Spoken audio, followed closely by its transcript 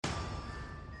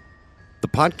The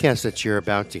podcast that you're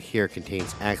about to hear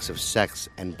contains acts of sex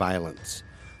and violence.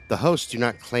 The hosts do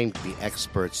not claim to be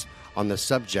experts on the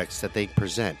subjects that they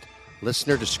present.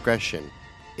 Listener discretion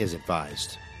is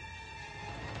advised.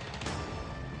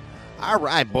 All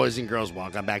right, boys and girls,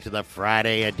 welcome back to the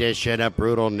Friday edition of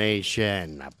Brutal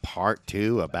Nation. Part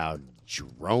 2 about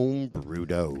Jerome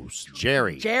Brudos.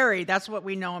 Jerry, that's what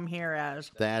we know him here as.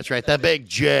 That's right, the Big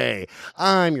J.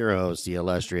 I'm your host, the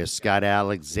illustrious Scott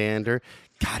Alexander.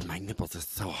 God, my nipples are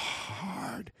so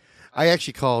hard. I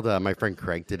actually called my friend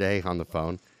Craig today on the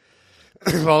phone.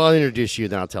 Well, I'll introduce you,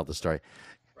 then I'll tell the story.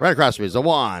 Right across from me is the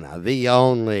one, the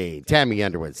only, Tammy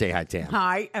Underwood. Say hi, Tam.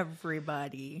 Hi,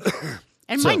 everybody.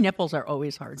 And my nipples are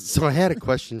always hard. So I had a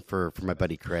question for my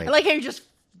buddy Craig. I like how you just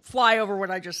fly over what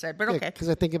I just said, but okay. Because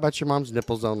I think about your mom's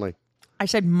nipples only. I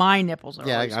said my nipples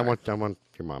are always hard. I want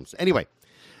your mom's. Anyway,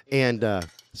 and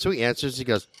so he answers. He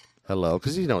goes, hello,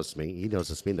 because he knows me. He knows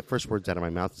it's me. And the first words out of my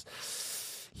mouth is,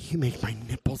 you make my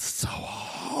nipples so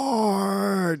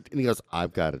hard. And he goes,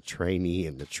 I've got a trainee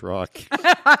in the truck.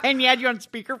 And he had you on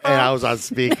speakerphone? And I was on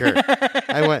speaker.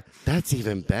 I went, that's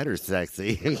even better,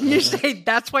 sexy. You say,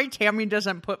 that's why Tammy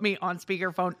doesn't put me on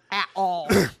speakerphone at all.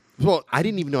 Well, I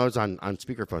didn't even know I was on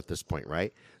speakerphone at this point,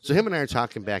 right? So him and I are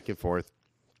talking back and forth.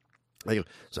 I go,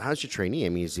 so how's your trainee? I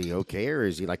mean, is he okay or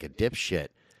is he like a dipshit?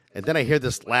 And then I hear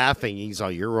this laughing. He's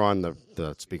all, you're on the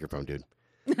speakerphone, dude.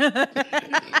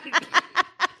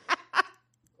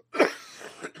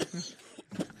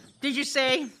 Did you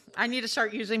say I need to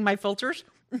start using my filters?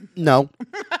 No.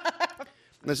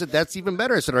 I said, that's even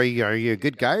better. I said, are you a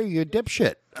good guy or are you a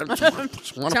dipshit?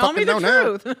 Tell me the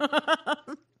truth.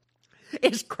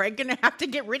 Is Craig going to have to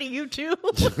get rid of you too?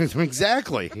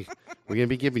 Exactly. We're going to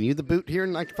be giving you the boot here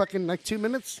in like 2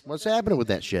 minutes? What's happening with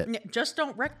that shit? Just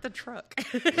don't wreck the truck.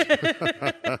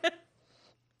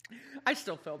 I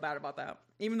still feel bad about that,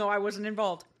 even though I wasn't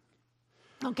involved.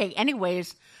 Okay,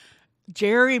 anyways,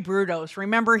 Jerry Brudos.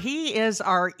 Remember, he is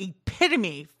our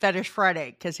epitome Fetish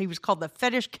Friday because he was called the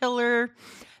Fetish Killer,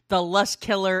 the Lust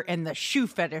Killer, and the Shoe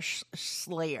Fetish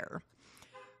Slayer.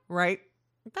 Right?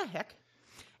 What the heck?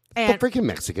 And, the freaking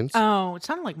Mexicans. Oh, it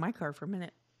sounded like my car for a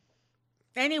minute.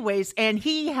 Anyways, and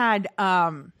he had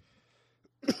had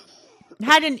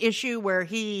an issue where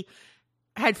he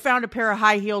had found a pair of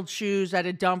high-heeled shoes at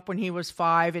a dump when he was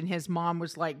 5, and his mom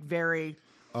was like very...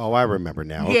 Oh, I remember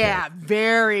now. Yeah, okay.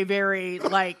 Very, very,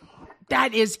 like,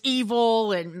 that is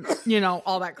evil and,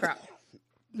 all that crap.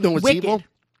 No, it's evil?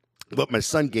 What my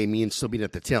son gave me and still being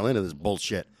at the tail end of this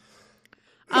bullshit.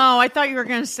 Oh, I thought you were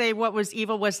going to say what was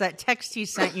evil was that text he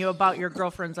sent you about your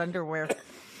girlfriend's underwear.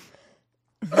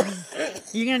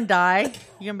 You going to die?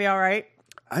 You going to be all right?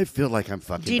 I feel like I'm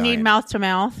fucking Do you dying. need mouth to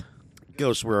mouth?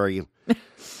 Ghost, where are you?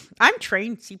 I'm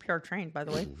trained, CPR trained, by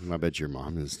the way. I bet your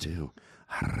mom is too.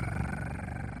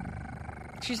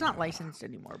 She's not licensed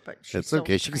anymore, but she's still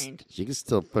okay. trained. She can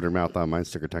still put her mouth on mine,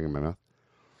 stick her tongue in my mouth.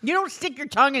 You don't stick your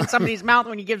tongue in somebody's mouth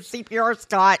when you give CPR,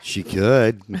 Scott. She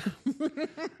could.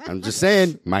 I'm just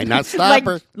saying, might not stop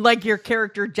her. Like your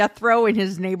character Jethro and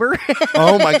his neighbor.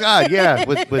 Oh my God, yeah,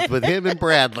 with him and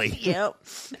Bradley. Yep,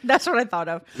 that's what I thought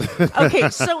of.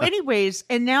 Okay, so anyways,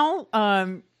 and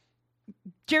now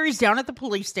Jerry's down at the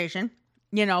police station,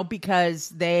 because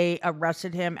they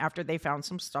arrested him after they found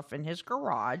some stuff in his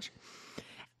garage,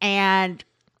 and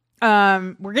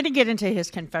we're going to get into his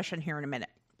confession here in a minute.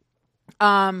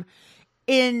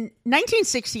 In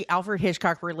 1960, Alfred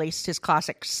Hitchcock released his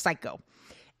classic Psycho.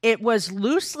 It was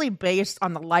loosely based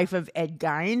on the life of Ed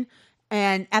Gein,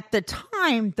 and at the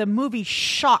time, the movie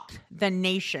shocked the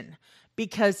nation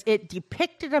because it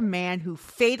depicted a man who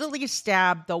fatally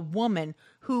stabbed the woman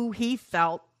who he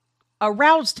felt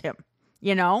aroused him.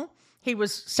 He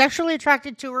was sexually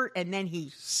attracted to her, and then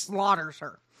he slaughters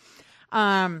her.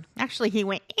 Actually, he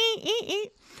went,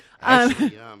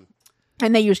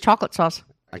 and they used chocolate sauce.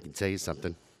 I can tell you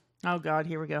something. Oh, God,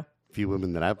 here we go. A few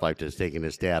women that I've liked has taken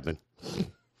a stabbing.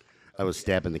 I was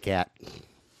stabbing the cat.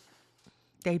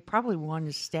 They probably wanted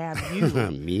to stab you.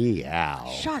 Meow.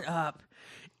 Shut up.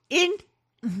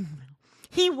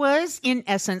 He was, in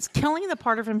essence, killing the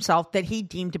part of himself that he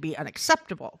deemed to be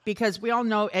unacceptable. Because we all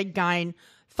know Ed Gein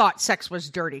thought sex was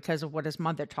dirty because of what his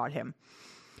mother taught him.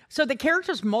 So the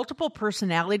character's multiple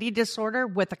personality disorder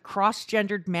with a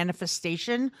cross-gendered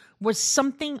manifestation was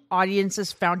something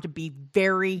audiences found to be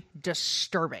very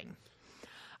disturbing.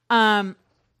 Because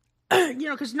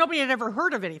nobody had ever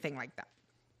heard of anything like that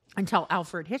until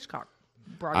Alfred Hitchcock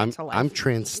brought it to life. I'm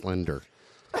trans-slender.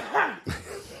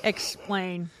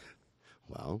 Explain.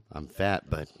 Well, I'm fat,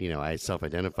 but, I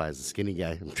self-identify as a skinny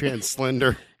guy. I'm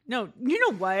trans-slender. No, you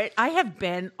know what? I have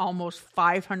been almost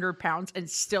 500 pounds and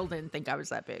still didn't think I was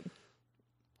that big.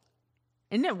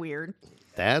 Isn't it weird?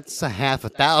 That's a half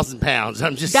 1,000 pounds.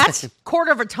 I'm just That's saying.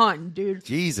 quarter of a ton, dude.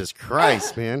 Jesus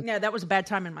Christ, man. Yeah, that was a bad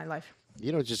time in my life.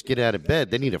 You don't just get out of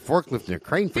bed. They need a forklift and a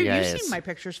crane for Dude, your you've ass. seen my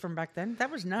pictures from back then. That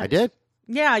was nuts. I did?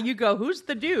 Yeah, you go, who's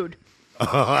the dude?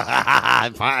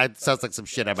 It sounds like some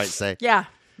shit I might say. Yeah.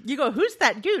 You go, who's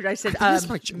that dude? I said,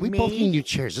 We me. both need new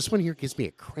chairs. This one here gives me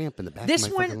a cramp in the back This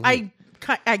of my one, fucking leg.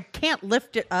 I can't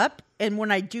lift it up. And when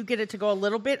I do get it to go a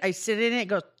little bit, I sit in it. It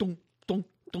goes, dunk, dunk,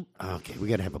 dunk. Okay, we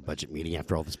got to have a budget meeting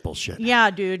after all this bullshit. Yeah,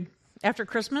 dude. After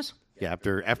Christmas? Yeah,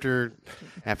 after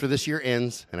this year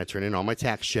ends and I turn in all my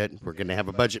tax shit, we're going to have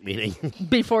a budget meeting.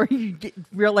 Before you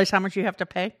realize how much you have to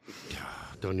pay?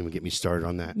 Don't even get me started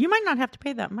on that. You might not have to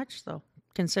pay that much, though,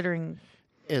 considering.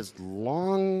 As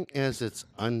long as it's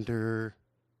under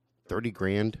 30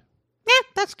 grand, Yeah,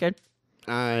 that's good.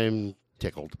 I'm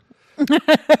tickled.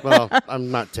 Well, I'm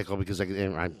not tickled because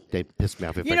they piss me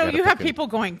off if You I know, gotta you have fucking- people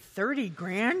going 30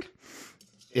 grand.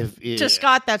 If To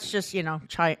Scott, that's just,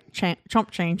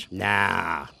 chump change.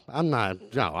 Nah, I'm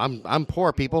not. No, I'm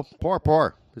poor, people.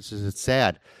 Poor. It's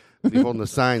sad. Be holding a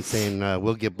sign saying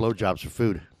we'll give blowjobs for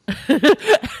food.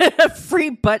 Free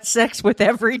butt sex with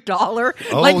every dollar.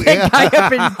 Oh, like yeah. that guy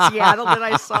up in Seattle that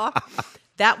I saw.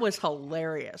 That was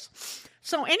hilarious.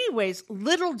 So anyways,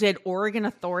 little did Oregon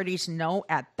authorities know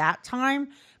at that time,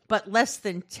 but less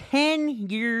than 10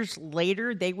 years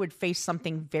later, they would face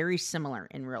something very similar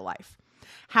in real life.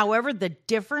 However, the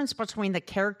difference between the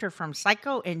character from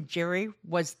Psycho and Jerry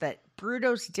was that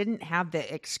Brudos didn't have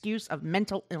the excuse of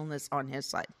mental illness on his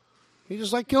side. He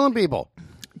just like killing people.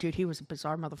 Dude, he was a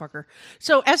bizarre motherfucker.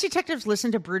 So as detectives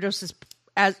listened to Brudos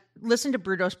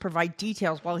provide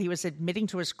details while he was admitting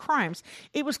to his crimes,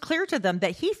 it was clear to them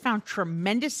that he found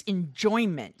tremendous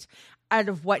enjoyment out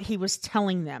of what he was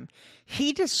telling them.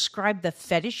 He described the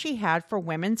fetish he had for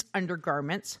women's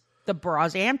undergarments, the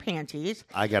bras and panties,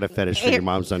 I got a fetish for your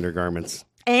mom's undergarments,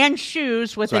 and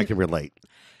shoes with so I can relate.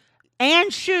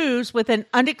 an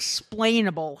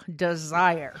unexplainable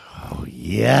desire. Oh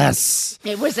yes.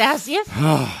 It was as if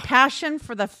passion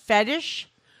for the fetish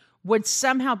would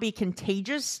somehow be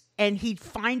contagious and he'd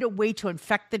find a way to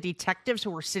infect the detectives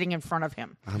who were sitting in front of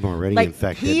him. I'm already Like,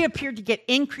 infected. he appeared to get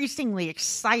increasingly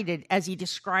excited as he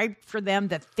described for them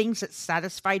the things that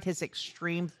satisfied his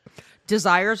extreme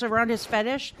desires around his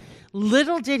fetish.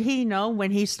 Little did he know when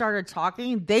he started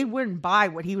talking, they wouldn't buy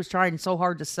what he was trying so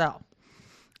hard to sell.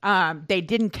 They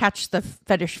didn't catch the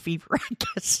fetish fever, I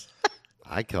guess.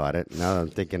 I caught it. Now I'm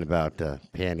thinking about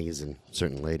panties and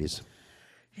certain ladies.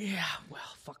 Yeah, well,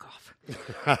 fuck off.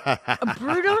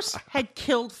 Brudos had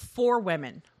killed 4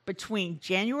 women between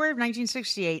January of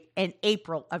 1968 and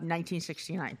April of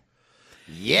 1969.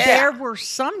 Yeah. There were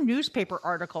some newspaper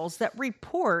articles that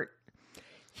report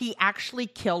he actually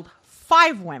killed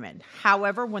 5 women.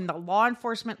 However, when the law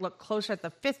enforcement looked closer at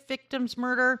the 5th victim's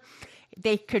murder,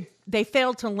 they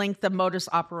failed to link the modus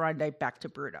operandi back to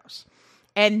Brudos.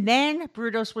 And then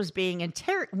Brudos was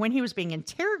when he was being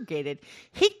interrogated,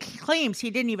 he claims he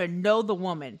didn't even know the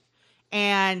woman.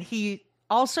 And he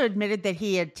also admitted that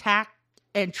he attacked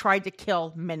and tried to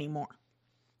kill many more.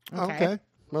 Okay.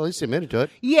 Well, at least he admitted to it.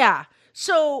 Yeah.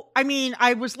 So, I mean,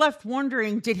 I was left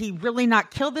wondering, did he really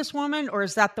not kill this woman, or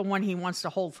is that the one he wants to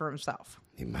hold for himself?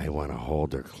 You might want to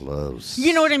hold her close.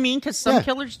 You know what I mean? Because some Yeah.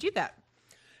 killers do that.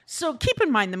 So keep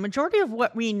in mind, the majority of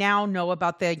what we now know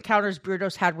about the encounters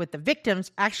Brudos had with the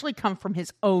victims actually come from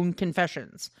his own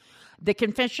confessions. The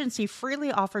confessions he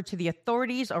freely offered to the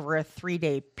authorities over a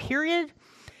 3-day period,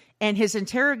 and his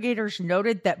interrogators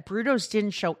noted that Brudos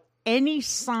didn't show any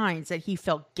signs that he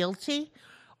felt guilty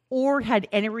or had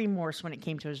any remorse when it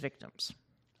came to his victims,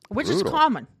 which is Brutal.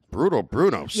 common. Brutal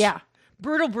Brunos. Yeah,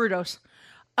 brutal Brudos.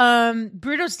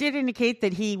 Brudos did indicate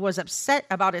that he was upset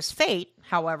about his fate,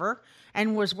 however,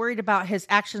 and was worried about his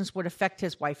actions would affect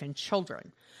his wife and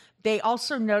children. They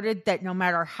also noted that no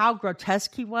matter how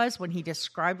grotesque he was when he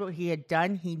described what he had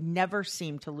done, he never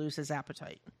seemed to lose his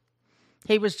appetite.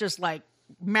 He was just like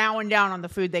mowing down on the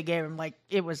food they gave him like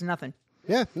it was nothing.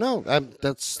 Yeah, no,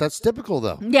 that's typical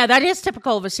though. Yeah, that is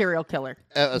typical of a serial killer.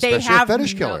 Especially a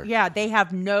fetish killer. Yeah, they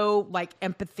have no like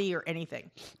empathy or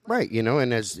anything. Right,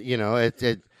 and as you know,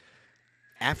 it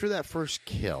after that first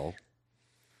kill,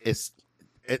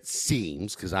 it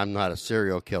seems, because I'm not a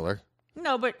serial killer.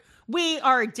 No, but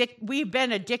we've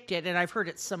been addicted, and I've heard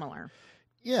it's similar.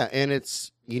 Yeah, and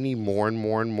you need more and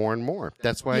more and more and more.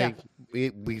 That's why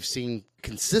we've seen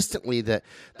consistently that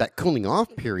cooling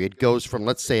off period goes from,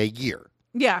 let's say, a year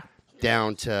Yeah,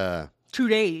 down to 2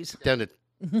 days. down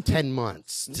to 10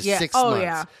 months to Yeah. 6 Oh, months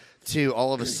yeah. to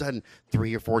all of a sudden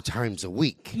 3 or 4 times a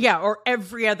week. Yeah, or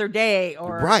every other day,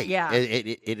 or Right. yeah,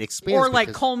 It expands. or like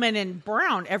because- Coleman and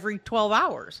Brown every 12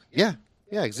 hours. Yeah.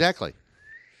 Yeah, exactly.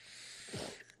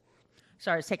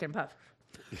 Sorry, I was taking a puff.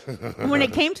 When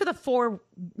it came to the 4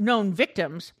 known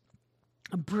victims,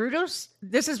 Brutus,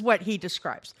 this is what he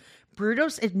describes.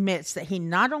 Brutus admits that he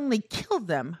not only killed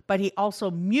them, but he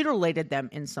also mutilated them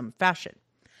in some fashion.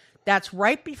 That's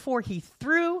right before he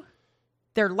threw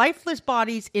their lifeless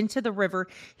bodies into the river.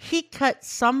 He cut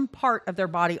some part of their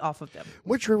body off of them.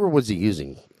 Which river was he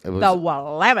using? The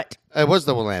Willamette. It was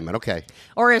the Willamette. Okay.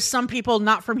 Or as some people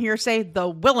not from here say, the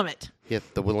Willamette.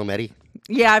 Hit the Willamette.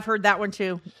 Yeah, I've heard that one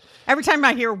too. Every time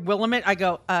I hear Willamette, I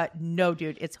go, no,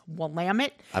 dude, it's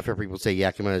Willamette. I've heard people say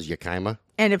Yakima is Yakima.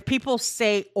 And if people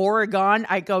say Oregon,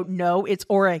 I go, no, it's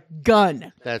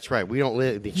Oregon. That's right. We don't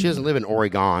live. She doesn't live in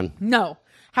Oregon. No.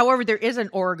 However, there is an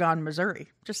Oregon, Missouri.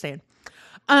 Just saying.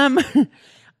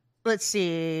 Let's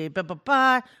see.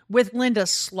 With Linda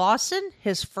Slauson,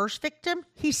 his first victim,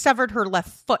 he severed her left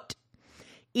foot.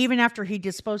 Even after he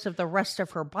disposed of the rest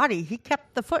of her body, he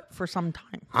kept the foot for some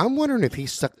time. I'm wondering if he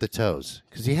sucked the toes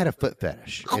because he had a foot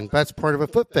fetish, and that's part of a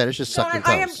foot fetish is sucking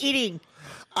I am toes. eating.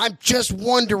 I'm just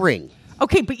wondering.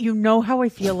 Okay, but you know how I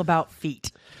feel about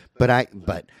feet. But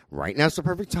right now's the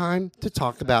perfect time to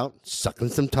talk about sucking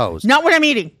some toes. Not what I'm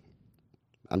eating.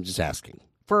 I'm just asking.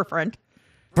 For a friend.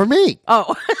 For me.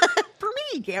 Oh, for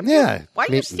me, damn it. Yeah. Why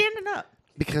are you standing up?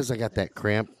 Because I got that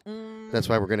cramp. That's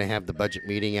why we're going to have the budget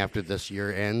meeting after this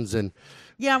year ends. And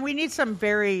Yeah, we need some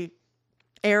very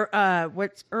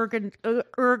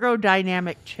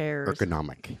ergodynamic chairs.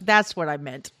 ergonomic. That's what I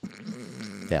meant.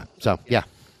 Yeah. So, yeah.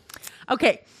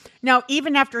 Okay. Now,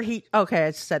 even after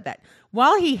I said that.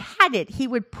 While he had it, he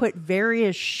would put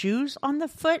various shoes on the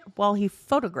foot while he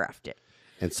photographed it.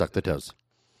 And suck the toes.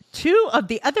 2 of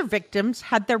the other victims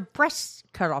had their breasts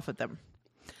cut off of them.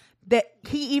 That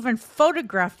he even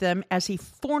photographed them as he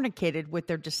fornicated with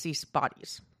their deceased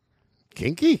bodies.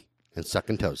 Kinky. And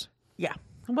sucking toes. Yeah.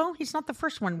 Well, he's not the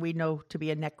first one we know to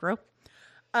be a necro.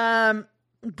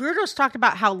 Brutus talked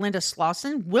about how Linda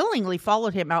Slauson willingly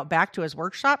followed him out back to his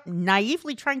workshop,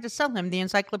 naively trying to sell him the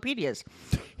encyclopedias.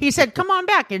 He said, come on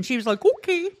back. And she was like,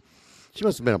 okay. She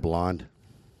must have been a blonde.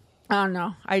 Oh,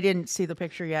 no. I didn't see the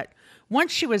picture yet.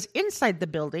 Once she was inside the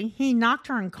building, he knocked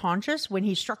her unconscious when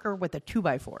he struck her with a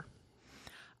 2x4.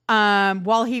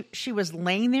 While she was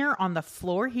laying there on the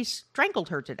floor, he strangled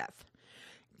her to death.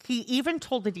 He even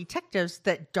told the detectives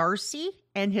that Darcy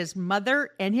and his mother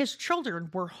and his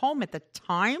children were home at the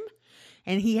time,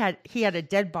 and he had a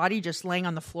dead body just laying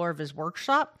on the floor of his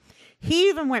workshop. He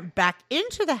even went back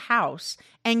into the house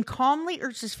and calmly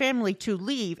urged his family to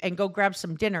leave and go grab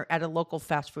some dinner at a local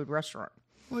fast food restaurant.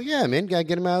 Well, yeah, man. Got to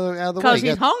get him out of the way. Because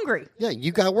he's hungry. Yeah,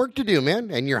 you got work to do, man.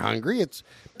 And you're hungry.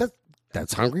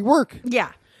 That's hungry work.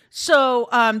 Yeah. So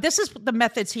this is the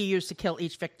methods he used to kill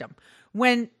each victim.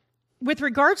 With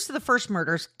regards to the first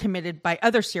murders committed by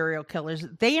other serial killers,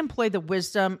 they employ the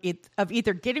wisdom of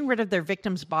either getting rid of their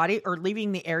victim's body or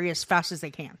leaving the area as fast as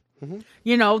they can. Mm-hmm.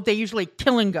 You know, they usually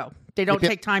kill and go. They don't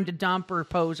take time to dump or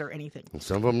pose or anything.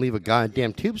 Some of them leave a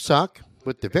goddamn tube sock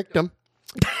with the victim,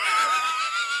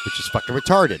 which is fucking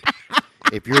retarded.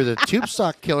 If you're the tube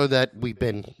sock killer that we've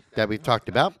talked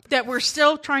about, that we're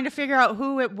still trying to figure out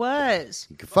who it was.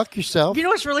 You can fuck yourself. You know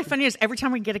what's really funny is every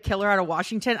time we get a killer out of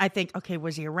Washington, I think, okay,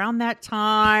 was he around that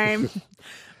time?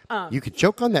 You could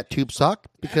choke on that tube sock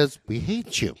because we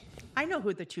hate you. I know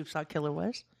who the tube sock killer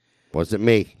was. Wasn't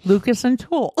me. Lucas and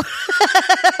Tool.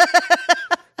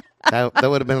 That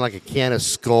would have been like a can of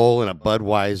Skull and a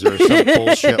Budweiser or some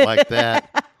bullshit like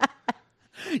that.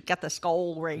 Got the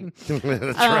skull ring. That's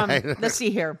right. Let's see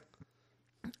here.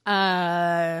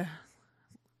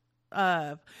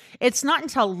 It's not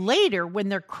until later when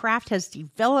their craft has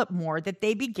developed more that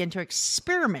they begin to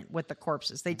experiment with the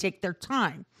corpses. They take their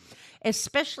time,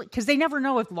 especially because they never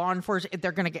know if law enforcement, if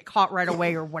they're going to get caught right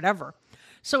away or whatever.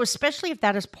 So especially if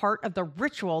that is part of the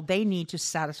ritual they need to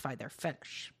satisfy their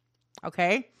fetish.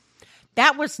 Okay?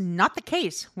 That was not the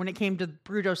case when it came to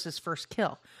Brutus's first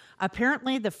kill.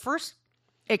 Apparently, the first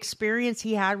experience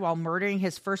he had while murdering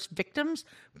his first victims,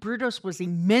 Brutus was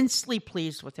immensely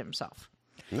pleased with himself.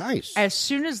 Nice. As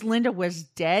soon as Linda was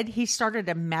dead, he started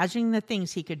imagining the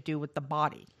things he could do with the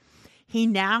body. He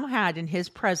now had in his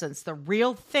presence the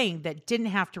real thing that didn't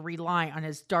have to rely on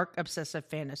his dark, obsessive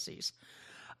fantasies.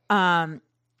 And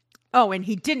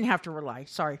he didn't have to rely.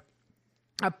 Sorry.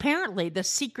 Apparently, the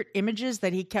secret images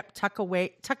that he kept tucked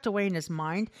away in his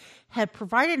mind had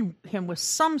provided him with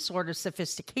some sort of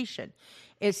sophistication.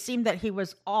 It seemed that it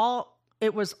was all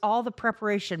the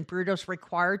preparation Brutus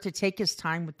required to take his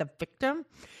time with the victim.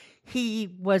 he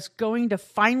was going to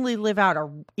finally live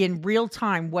out in real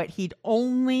time what he'd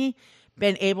only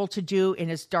been able to do in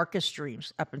his darkest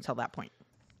dreams up until that point.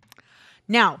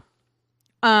 Now,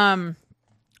 during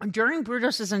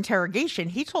Brutos's interrogation,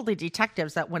 he told the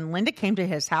detectives that when Linda came to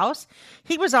his house,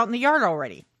 he was out in the yard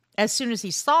already. As soon as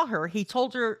he saw her, he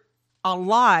told her a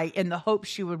lie in the hope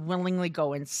she would willingly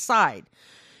go inside.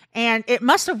 And it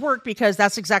must have worked because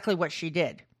that's exactly what she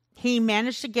did. He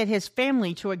managed to get his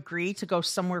family to agree to go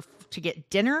somewhere to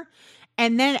get dinner.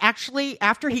 And then actually,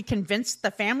 after he convinced the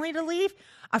family to leave,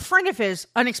 a friend of his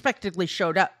unexpectedly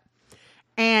showed up.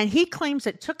 And he claims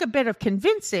it took a bit of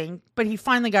convincing, but he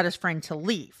finally got his friend to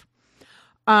leave.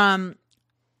 Once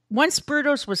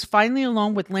Brutos was finally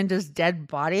alone with Linda's dead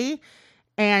body,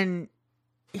 and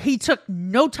he took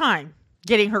no time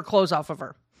getting her clothes off of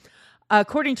her.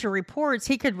 According to reports,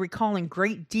 he could recall in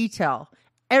great detail,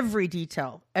 every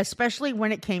detail, especially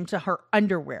when it came to her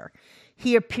underwear.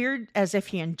 He appeared as if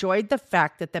he enjoyed the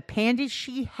fact that the panties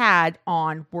she had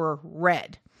on were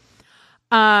red.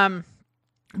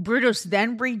 Brutos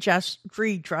then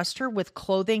redressed her with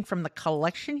clothing from the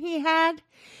collection he had,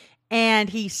 and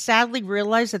he sadly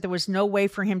realized that there was no way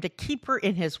for him to keep her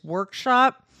in his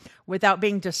workshop without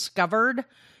being discovered,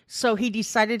 so he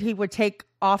decided he would take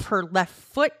off her left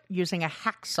foot using a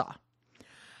hacksaw.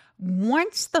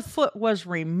 Once the foot was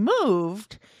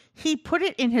removed, he put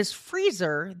it in his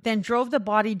freezer, then drove the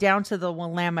body down to the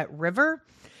Willamette River.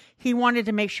 He wanted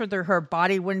to make sure that her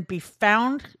body wouldn't be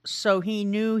found, so he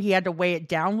knew he had to weigh it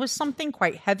down with something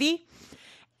quite heavy.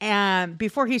 And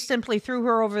before he simply threw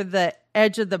her over the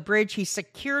edge of the bridge, he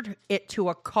secured it to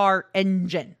a car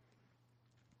engine.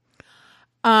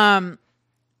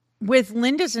 With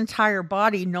Linda's entire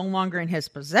body no longer in his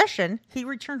possession, he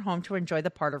returned home to enjoy the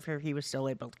part of her he was still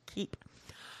able to keep.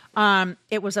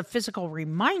 It was a physical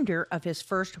reminder of his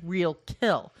first real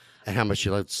kill. And how much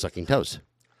you loved sucking toes.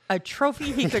 A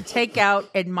trophy he could take out,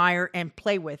 admire, and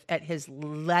play with at his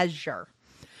leisure.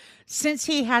 Since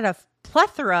he had a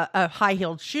plethora of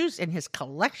high-heeled shoes in his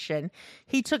collection,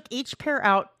 he took each pair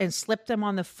out and slipped them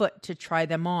on the foot to try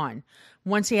them on.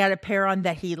 Once he had a pair on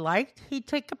that he liked, he'd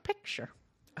take a picture.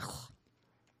 Ugh.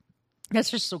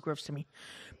 That's just so gross to me.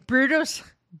 Brutos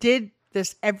did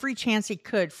this every chance he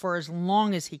could for as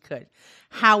long as he could.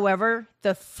 However,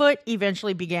 the foot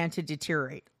eventually began to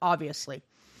deteriorate, obviously.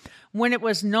 When it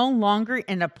was no longer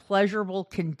in a pleasurable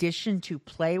condition to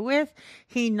play with,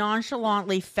 he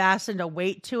nonchalantly fastened a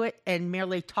weight to it and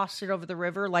merely tossed it over the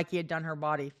river like he had done her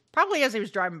body. Probably as he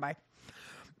was driving by.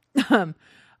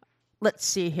 Let's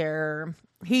see here.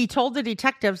 He told the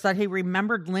detectives that he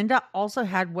remembered Linda also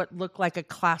had what looked like a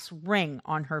class ring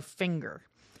on her finger.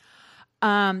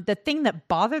 The thing that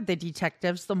bothered the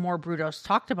detectives, the more Brutos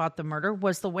talked about the murder,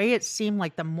 was the way it seemed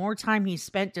like the more time he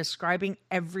spent describing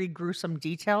every gruesome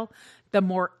detail, the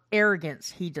more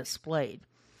arrogance he displayed.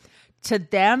 To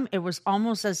them, it was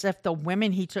almost as if the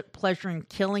women he took pleasure in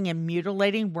killing and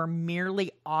mutilating were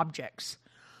merely objects.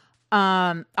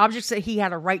 Objects that he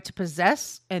had a right to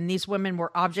possess, and these women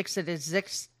were objects that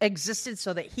existed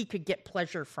so that he could get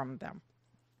pleasure from them.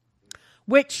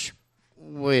 Which...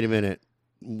 Wait a minute.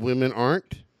 Women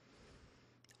aren't?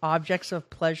 Objects of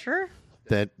pleasure?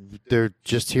 That they're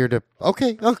just here to...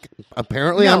 Okay.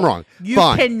 Apparently No, I'm wrong. You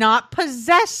Fine. cannot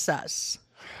possess us.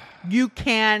 You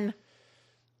can...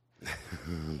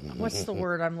 What's the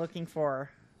word I'm looking for?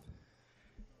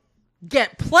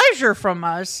 Get pleasure from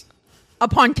us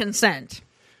upon consent.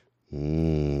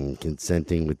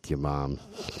 Consenting with your mom.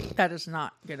 That is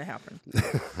not going to happen.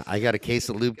 I got a case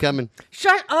of lube coming.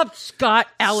 Shut up, Scott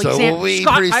Alexander. So will we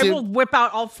Scott, pretty I soon. will whip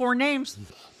out all 4 names.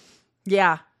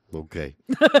 Yeah. Okay.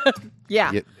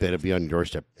 Yeah. It better be on your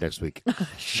doorstep next week.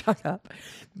 Shut up.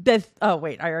 Oh,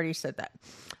 wait. I already said that.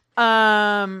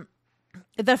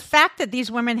 The fact that these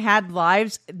women had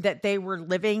lives that they were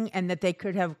living and that they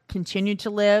could have continued to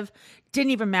live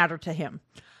didn't even matter to him.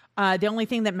 The only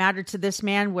thing that mattered to this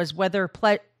man was whatever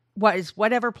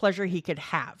pleasure he could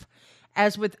have.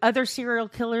 As with other serial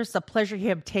killers, the pleasure he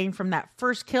obtained from that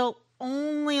first kill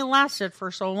only lasted for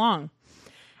so long.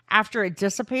 After it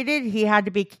dissipated, he had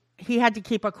to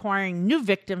keep acquiring new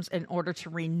victims in order to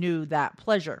renew that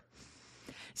pleasure.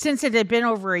 Since it had been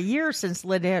over a year since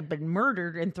Linda had been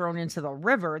murdered and thrown into the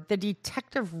river, the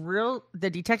detectives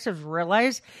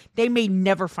realized they may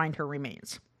never find her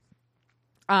remains.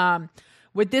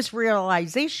 With this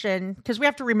realization, because we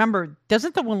have to remember,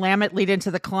 doesn't the Willamette lead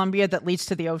into the Columbia that leads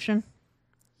to the ocean?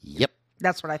 Yep.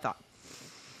 That's what I thought.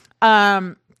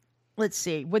 Let's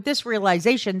see. With this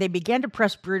realization, they began to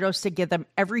press Brutos to give them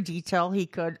every detail he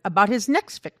could about his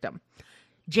next victim.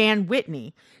 Jan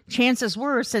Whitney. Chances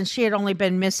were, since she had only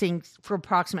been missing for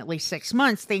approximately 6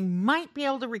 months, they might be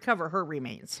able to recover her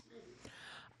remains.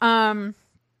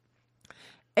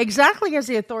 Exactly as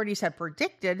the authorities had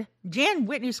predicted, Jan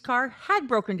Whitney's car had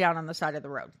broken down on the side of the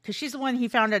road because she's the one he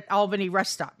found at Albany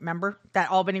rest stop. Remember that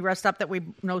Albany rest stop that we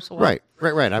know so well? Right.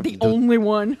 The only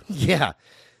one. Yeah.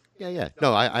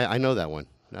 No, I know that one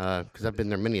because I've been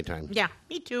there many a time. Yeah,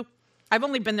 me too. I've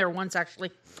only been there once,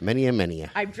 actually. Many a.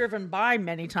 I've driven by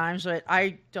many times, but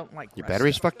I don't like Your rest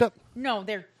battery's stop. fucked up? No,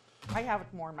 I have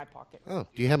more in my pocket. Oh,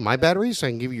 do you have my batteries so I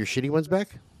can give you your shitty ones back?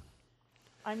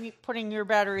 I'm putting your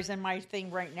batteries in my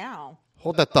thing right now.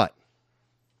 Hold that thought.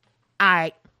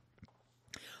 Why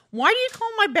do you call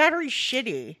my batteries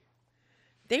shitty?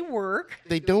 They work.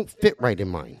 They don't fit right in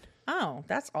mine. Oh,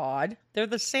 that's odd. They're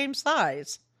the same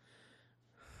size.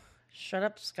 Shut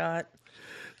up, Scott.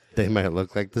 They might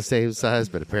look like the same size,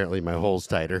 but apparently my hole's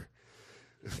tighter.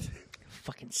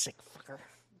 Fucking sick fucker.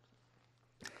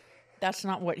 That's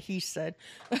not what he said.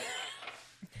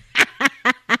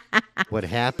 What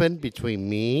happened between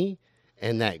me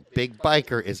and that big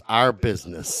biker is our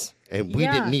business. And we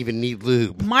didn't even need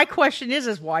lube. My question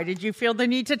is why did you feel the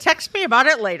need to text me about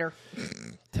it later?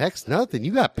 Text nothing.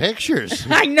 You got pictures.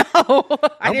 I know.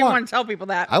 I didn't want to tell people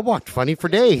that. I walked funny for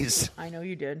days. I know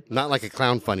you did. Not like a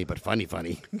clown funny, but funny.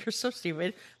 You're so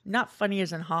stupid. Not funny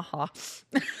as in ha-ha.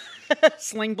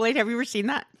 Sling Blade, have you ever seen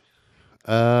that?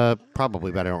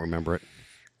 Probably, but I don't remember it.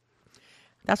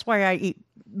 That's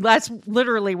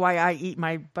literally why I eat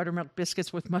my buttermilk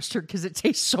biscuits with mustard, because it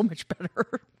tastes so much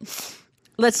better.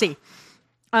 Let's see.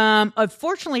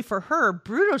 Unfortunately for her,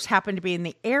 Brutus happened to be in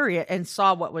the area and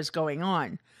saw what was going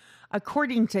on.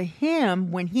 According to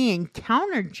him, when he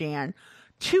encountered Jan,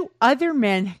 2 other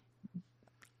men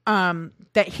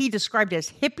that he described as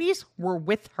hippies were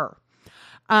with her.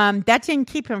 That didn't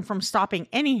keep him from stopping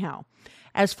anyhow.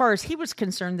 As far as he was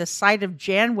concerned, the sight of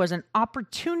Jan was an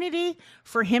opportunity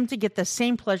for him to get the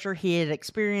same pleasure he had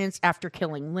experienced after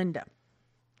killing Linda.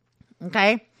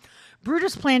 Okay?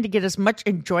 Brutus planned to get as much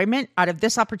enjoyment out of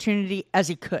this opportunity as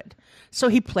he could, so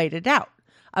he played it out.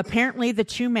 Apparently, the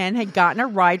 2 men had gotten a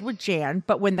ride with Jan,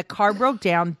 but when the car broke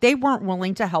down, they weren't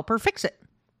willing to help her fix it.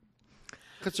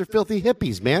 Because they're filthy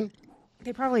hippies, man.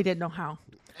 They probably didn't know how.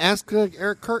 Ask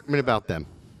Eric Cartman about them.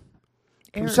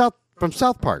 From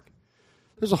South Park.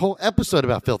 There's a whole episode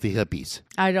about filthy hippies.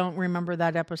 I don't remember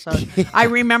that episode. I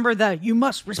remember you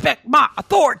must respect my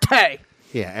authority.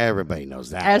 Yeah, everybody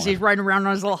knows that. As he's riding around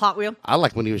on his little Hot Wheel. I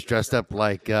like when he was dressed up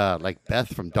like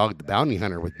Beth from Dog the Bounty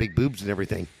Hunter with big boobs and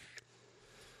everything.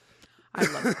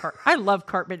 I love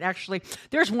Cartman, actually.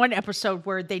 There's one episode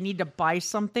where they need to buy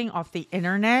something off the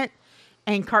internet,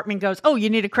 and Cartman goes, "Oh, you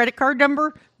need a credit card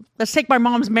number? Let's take my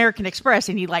mom's American Express."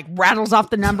 And he rattles off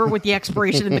the number with the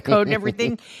expiration and the code and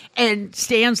everything. And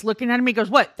Stan's looking at him. He goes,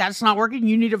 "What? That's not working?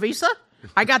 You need a Visa?"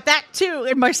 "I got that too."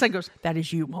 And my son goes, "That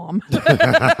is you, Mom."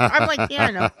 I'm like,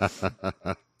 "Yeah,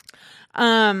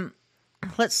 I know."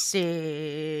 Let's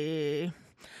see.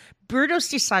 Brutus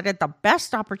decided the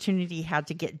best opportunity he had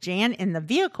to get Jan in the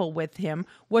vehicle with him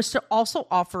was to also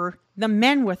offer the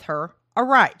men with her a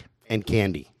ride. And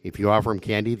candy. If you offer them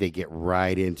candy, they get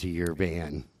right into your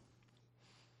van.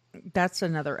 That's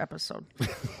another episode.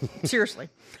 Seriously.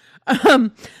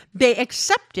 They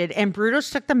accepted, and Brutus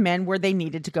took the men where they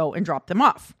needed to go and drop them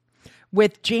off.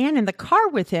 With Jan in the car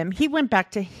with him, he went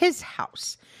back to his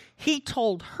house. He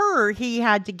told her he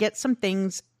had to get some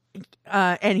things,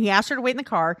 and he asked her to wait in the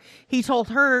car. He told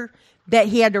her that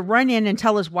he had to run in and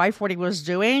tell his wife what he was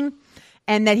doing,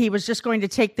 and that he was just going to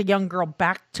take the young girl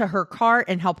back to her car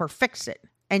and help her fix it.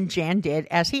 And Jan did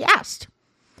as he asked.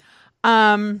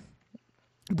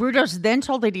 Brutus then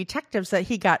told the detectives that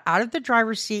he got out of the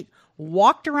driver's seat,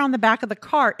 walked around the back of the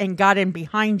car, and got in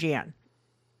behind Jan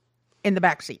in the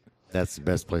back seat. That's the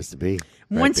best place to be.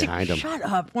 Behind him. Shut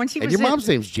up. Once he and was your mom's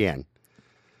name's Jan.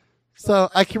 So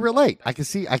I can relate. I can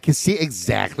see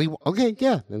exactly. Okay,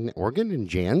 yeah. And Oregon and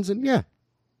Jan's and yeah.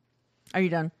 Are you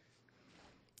done?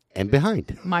 And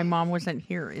behind. My mom wasn't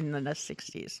here in the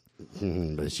 60s.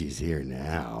 But she's here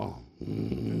now.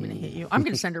 I'm going to hit you. I'm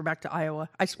going to send her back to Iowa.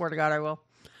 I swear to God I will.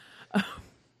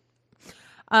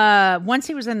 Once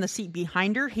he was in the seat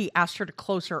behind her, he asked her to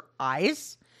close her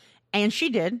eyes. And she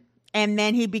did. And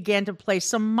then he began to play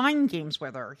some mind games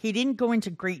with her. He didn't go into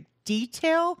great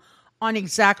detail on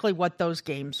exactly what those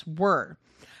games were.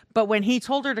 But when he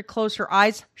told her to close her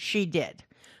eyes, she did.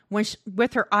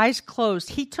 With her eyes closed,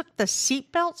 he took the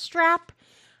seatbelt strap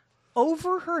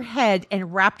over her head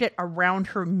and wrapped it around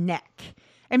her neck.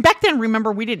 And back then,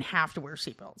 remember, we didn't have to wear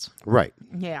seatbelts. Right.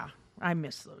 Yeah. I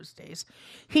miss those days.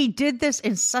 He did this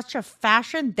in such a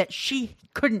fashion that she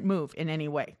couldn't move in any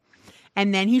way.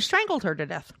 And then he strangled her to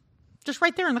death. Just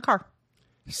right there in the car.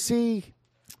 See,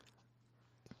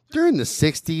 during the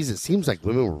 60s, it seems like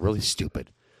women were really stupid.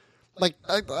 Like,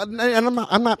 and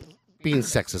I'm not being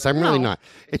sexist. I'm really not.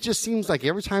 It just seems like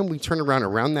every time we turn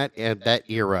around that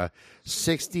era,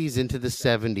 60s into the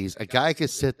 70s, a guy could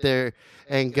sit there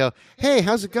and go, "Hey,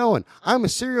 how's it going? I'm a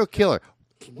serial killer.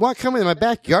 Want to come in my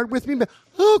backyard with me?" But,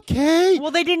 okay.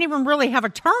 Well, they didn't even really have a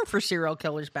term for serial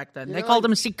killers back then. They called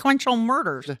them sequential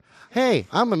murders. Hey,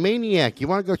 I'm a maniac. You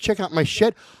want to go check out my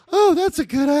shed? Oh, that's a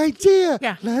good idea.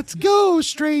 Yeah. Let's go,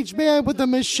 strange man with a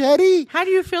machete. How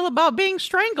do you feel about being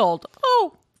strangled?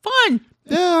 Oh, fun.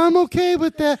 Yeah, I'm okay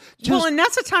with that. Well, and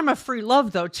that's a time of free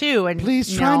love, though, too. And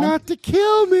please try not to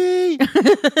kill me.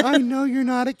 I know you're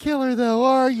not a killer, though,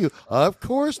 are you? Of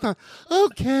course not.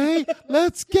 Okay,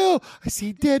 let's go. I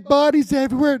see dead bodies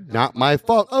everywhere. Not my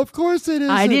fault. Of course it isn't.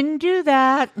 I didn't do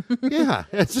that. Yeah.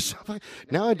 It's just,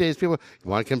 nowadays, people, you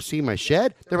want to come see my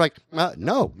shed? They're like,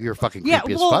 no, you're fucking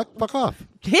creepy as fuck. Fuck off.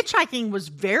 Hitchhiking was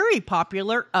very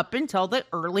popular up until the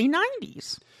early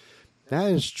 90s. That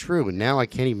is true. And now I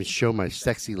can't even show my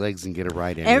sexy legs and get a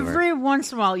ride anywhere. Every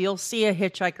once in a while, you'll see a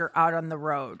hitchhiker out on the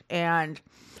road. And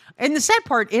the sad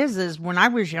part is when I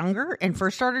was younger and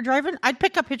first started driving, I'd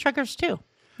pick up hitchhikers too.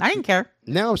 I didn't care.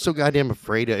 Now I'm so goddamn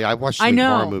afraid. I watch so many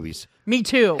horror movies. Me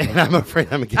too. And I'm afraid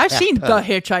I'm going to get I've seen The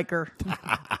Hitchhiker.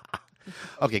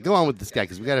 Okay, go on with this guy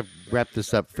because we got to wrap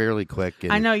this up fairly quick.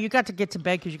 And, I know. You got to get to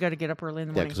bed because you got to get up early in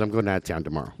the morning. Yeah, because I'm going out of town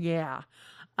tomorrow. Yeah.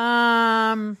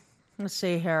 Let's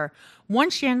see here.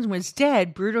 Once Jen was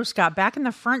dead, Brutus got back in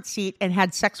the front seat and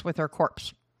had sex with her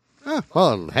corpse. Oh,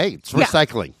 well, hey, it's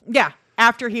recycling. Yeah.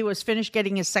 After he was finished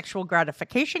getting his sexual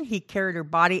gratification, he carried her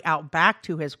body out back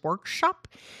to his workshop.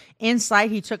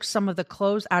 Inside, he took some of the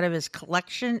clothes out of his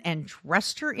collection and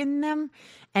dressed her in them,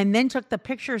 and then took the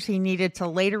pictures he needed to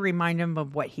later remind him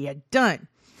of what he had done.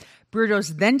 Brutus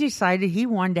then decided he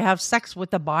wanted to have sex with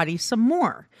the body some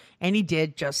more. And he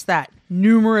did just that.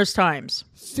 Numerous times.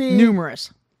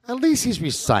 Numerous. At least he's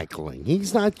recycling.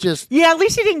 He's not just... Yeah, at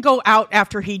least he didn't go out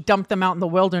after he dumped them out in the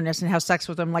wilderness and have sex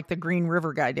with them like the Green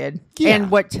River guy did. Yeah.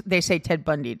 And what they say Ted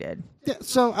Bundy did. Yeah,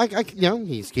 so,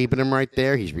 he's keeping them right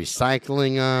there. He's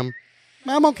recycling them.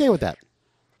 I'm okay with that.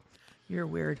 You're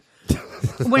weird.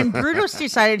 When Brutus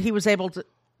decided he was able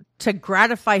to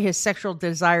gratify his sexual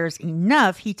desires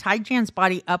enough, he tied Jan's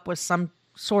body up with some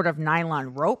sort of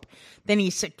nylon rope. Then he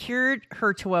secured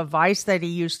her to a vise that he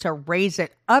used to raise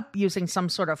it up using some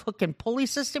sort of hook and pulley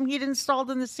system he'd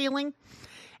installed in the ceiling.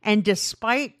 And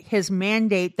despite his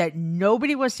mandate that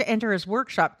nobody was to enter his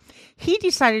workshop, he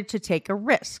decided to take a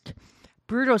risk.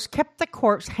 Brutus kept the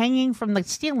corpse hanging from the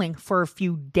ceiling for a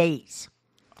few days.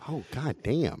 Oh, god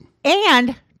damn.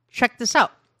 And check this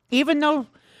out. Even though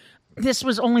this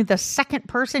was only the second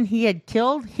person he had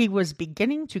killed, he was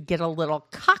beginning to get a little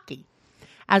cocky.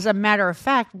 As a matter of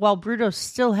fact, while Brutus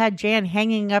still had Jan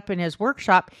hanging up in his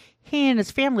workshop, he and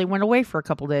his family went away for a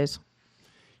couple days.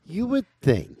 You would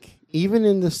think, even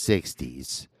in the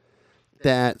 60s,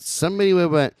 that somebody would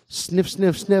have went, sniff,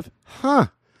 sniff, sniff,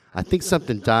 I think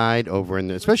something died over in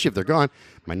there, especially if they're gone.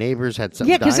 My neighbors had something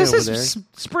die over there. Yeah, because this is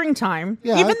springtime.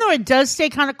 Yeah, even though it does stay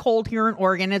kind of cold here in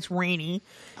Oregon, it's rainy.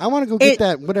 I want to go get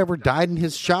that whatever died in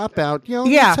his shop out.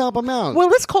 Let's help him out. Well,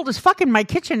 it's cold as fuck in my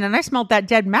kitchen, and I smelled that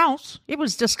dead mouse. It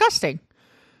was disgusting.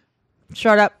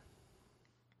 Shut up.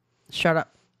 Shut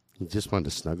up. He just wanted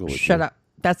to snuggle with you. Shut up.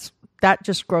 That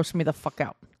just grossed me the fuck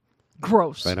out.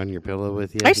 Gross. Right on your pillow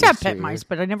with you? I used to have pet mice,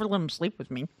 but I never let them sleep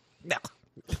with me.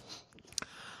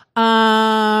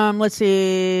 Let's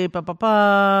see.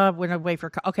 Went away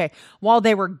for okay. While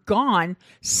they were gone,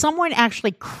 someone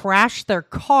actually crashed their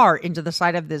car into the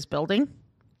side of this building.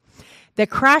 The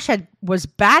crash was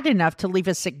bad enough to leave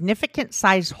a significant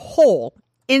sized hole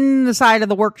in the side of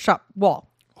the workshop wall.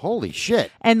 Holy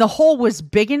shit. And the hole was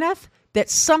big enough that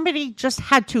somebody just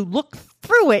had to look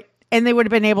through it and they would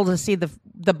have been able to see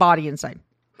the body inside.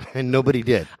 And nobody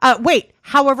did.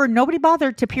 However, nobody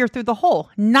bothered to peer through the hole.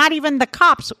 Not even the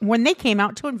cops when they came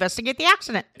out to investigate the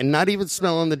accident. And not even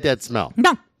smelling the dead smell.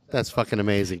 No. That's fucking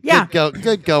amazing. Yeah.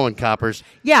 Good going, coppers.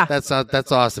 Yeah. That's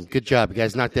awesome. Good job. You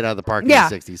guys knocked it out of the park in the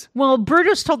 60s. Well,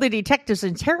 Brutus told the detectives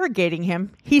interrogating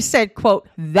him, he said, quote,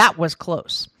 "That was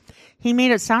close." He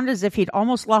made it sound as if he'd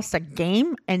almost lost a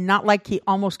game and not like he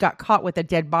almost got caught with a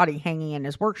dead body hanging in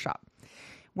his workshop.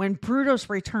 When Brutus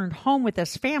returned home with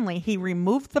his family, he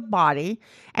removed the body,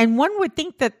 and one would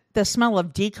think that the smell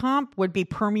of decomp would be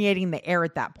permeating the air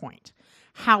at that point.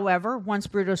 However, once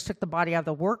Brutus took the body out of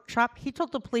the workshop, he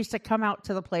told the police to come out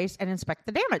to the place and inspect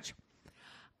the damage.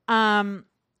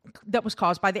 that was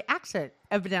caused by the accident.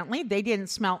 Evidently, they didn't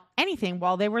smell anything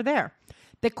while they were there.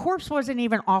 The corpse wasn't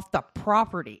even off the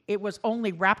property. It was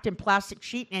only wrapped in plastic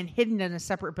sheet and hidden in a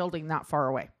separate building not far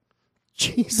away.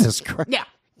 Jesus Christ. Yeah.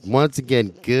 Once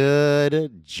again,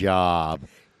 good job.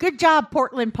 Good job,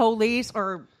 Portland police,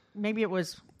 or maybe it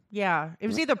was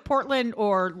either Portland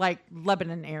or like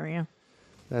Lebanon area.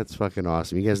 That's fucking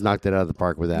awesome. You guys knocked it out of the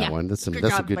park with that Yeah. one. That's some Good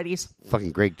that's job, some good, buddies.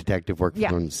 fucking great detective work Yeah.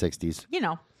 from the 60s. You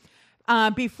know,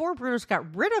 before Brutus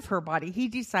got rid of her body, he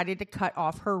decided to cut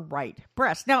off her right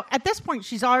breast. Now, at this point,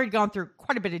 she's already gone through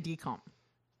quite a bit of decomp.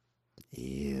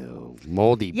 Ew.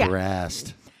 Moldy Yeah.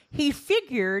 breast. He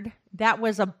figured that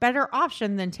was a better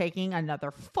option than taking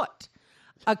another foot.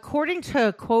 According to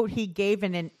a quote he gave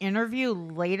in an interview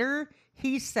later,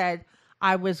 he said,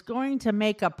 I was going to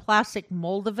make a plastic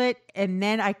mold of it, and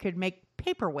then I could make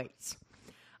paperweights.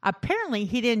 Apparently,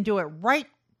 he didn't do it right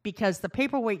because the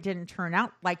paperweight didn't turn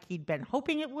out like he'd been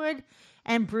hoping it would,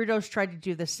 and Brutus tried to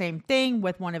do the same thing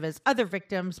with one of his other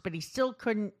victims, but he still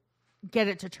couldn't get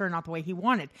it to turn out the way he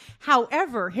wanted.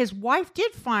 However, his wife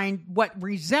did find what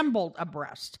resembled a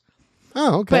breast.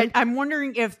 Oh, okay. But I'm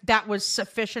wondering if that was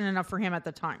sufficient enough for him at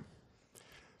the time.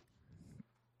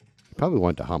 Probably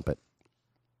wanted to hump it.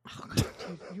 Oh, God,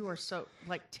 dude, you are so,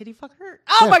 like, titty fucker?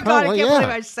 Oh, Yeah, my God, probably, I can't yeah. believe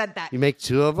I said that. You make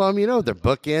two of them, they're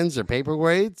bookends, they're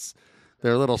paperweights.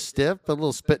 They're a little stiff, but a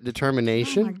little spit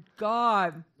determination. Oh, my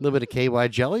God. A little bit of KY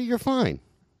jelly, you're fine.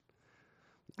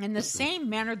 In the same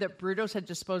manner that Brutus had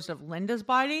disposed of Linda's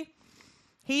body,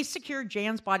 he secured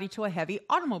Jan's body to a heavy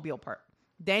automobile park.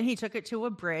 Then he took it to a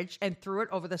bridge and threw it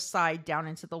over the side down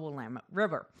into the Willamette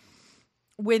River.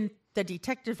 When the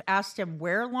detective asked him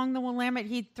where along the Willamette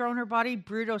he'd thrown her body,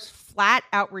 Brutus flat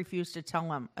out refused to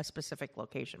tell him a specific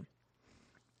location.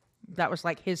 That was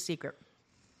like his secret.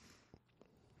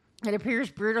 It appears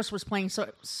Brutus was playing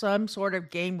some sort of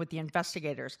game with the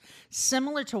investigators,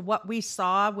 similar to what we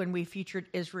saw when we featured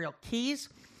Israel Keys,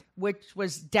 which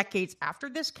was decades after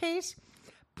this case.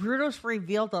 Brutus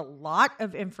revealed a lot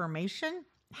of information.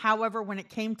 However, when it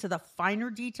came to the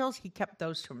finer details, he kept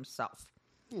those to himself.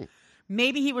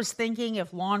 Maybe he was thinking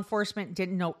if law enforcement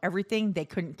didn't know everything, they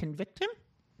couldn't convict him.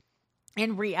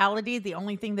 In reality, the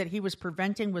only thing that he was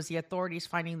preventing was the authorities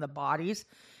finding the bodies,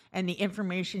 and the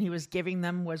information he was giving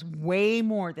them was way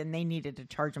more than they needed to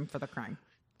charge him for the crime.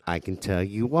 I can tell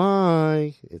you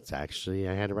why. It's actually,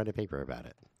 I had to write a paper about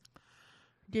it.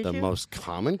 Did The you? most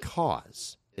common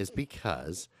cause is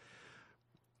because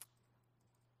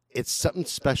it's something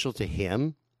special to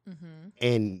him,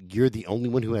 and you're the only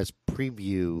one who has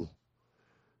preview,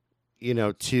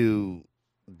 to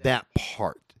that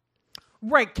part.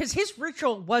 Right, because his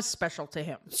ritual was special to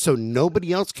him. So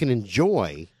nobody else can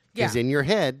enjoy, because Yeah. in your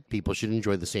head, people should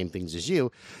enjoy the same things as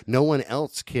you. No one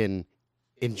else can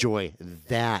enjoy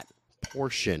that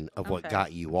portion of what Okay.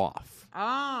 got you off.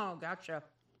 Oh, gotcha.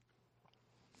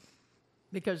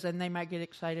 Because then they might get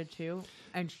excited too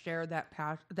and share that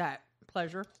that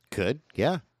pleasure. Could,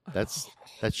 yeah.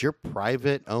 That's your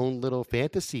private own little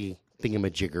fantasy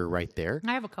thingamajigger right there.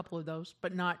 I have a couple of those,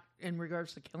 but not in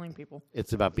regards to killing people.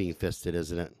 It's about being fisted,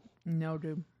 isn't it? No,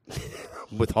 dude.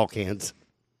 With Hulk hands.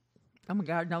 Oh my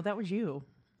God, no, that was you.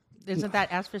 Isn't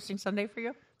that Ass Fisting Sunday for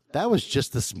you? That was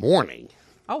just this morning.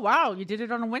 Oh wow, you did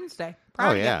it on a Wednesday.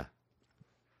 Proud of you. Yeah.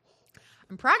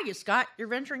 I'm proud of you, Scott. You're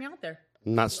venturing out there.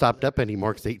 I'm not stopped up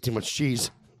anymore because I ate too much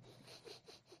cheese.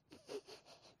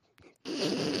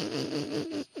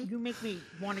 You make me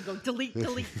want to go delete,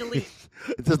 delete, delete.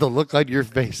 Just the look on your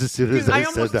face as soon as Dude, I I said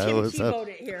almost that Tim was, Tebowed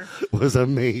it here. was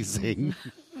amazing.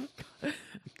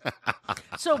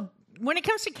 So when it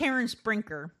comes to Karen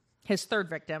Sprinker, his third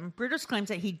victim, Brutus claims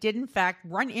that he did in fact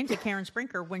run into Karen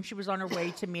Sprinker when she was on her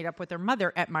way to meet up with her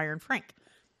mother at Meyer and Frank.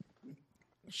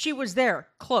 She was there,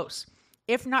 close,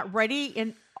 if not already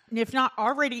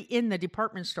in the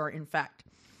department store, in fact.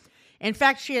 In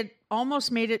fact, she had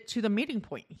almost made it to the meeting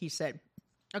point, he said.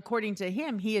 According to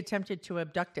him, he attempted to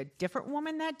abduct a different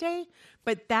woman that day,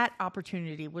 but that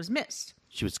opportunity was missed.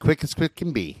 She was quick as quick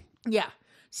can be. Yeah.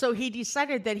 So he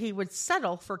decided that he would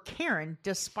settle for Karen,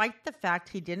 despite the fact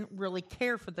he didn't really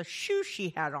care for the shoes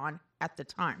she had on at the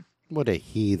time. What a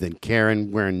heathen.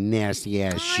 Karen wearing nasty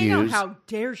ass I know, shoes. how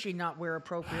dare she not wear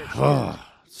appropriate shoes? Oh,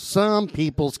 some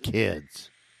people's kids.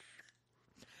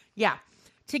 Yeah.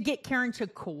 To get Karen to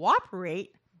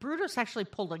cooperate, Brutus actually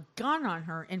pulled a gun on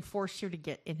her and forced her to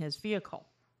get in his vehicle.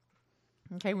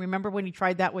 Okay, remember when he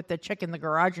tried that with the chick in the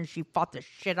garage and she fought the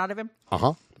shit out of him?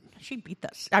 Uh-huh. She beat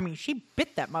that. I mean, she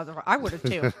bit that mother. I would have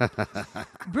too.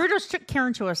 Brutus took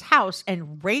Karen to his house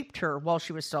and raped her while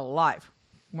she was still alive.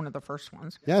 One of the first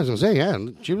ones. Yeah, I was going to say, yeah,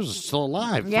 she was still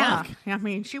alive. Yeah. Fuck. I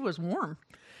mean, she was warm.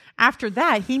 After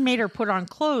that, he made her put on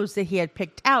clothes that he had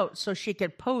picked out so she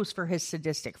could pose for his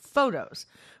sadistic photos.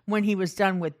 When he was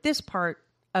done with this part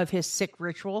of his sick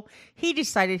ritual, he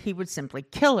decided he would simply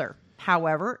kill her.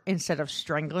 However, instead of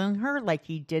strangling her like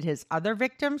he did his other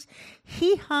victims,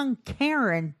 he hung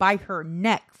Karen by her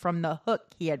neck from the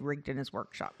hook he had rigged in his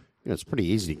workshop. You know, it's pretty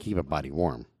easy to keep a body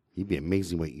warm. You'd be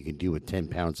amazing what you can do with 10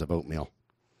 pounds of oatmeal.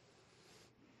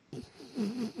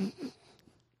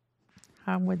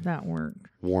 How would that work?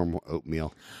 Warm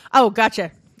oatmeal. Oh,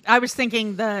 gotcha. I was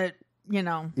thinking the,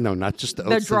 No, not just the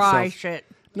the oats dry themselves. shit.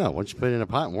 No, once you put it in a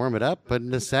pot and warm it up, put it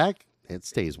in a sack, it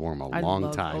stays warm a I long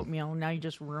love time. oatmeal. Now you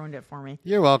just ruined it for me.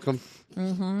 You're welcome.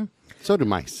 Mm-hmm. So do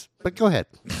mice. But go ahead.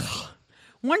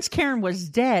 Once Karen was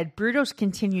dead, Brudos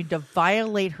continued to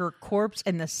violate her corpse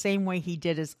in the same way he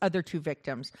did his other two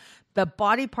victims. The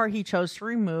body part he chose to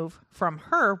remove from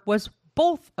her was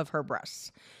both of her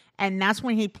breasts. And that's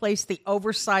when he placed the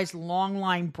oversized long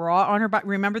line bra on her body.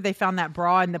 Remember they found that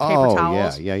bra in the paper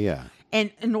towels? Yeah. And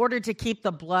in order to keep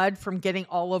the blood from getting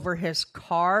all over his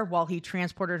car while he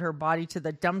transported her body to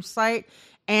the dump site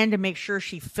and to make sure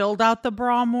she filled out the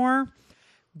bra more,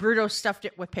 Brudos stuffed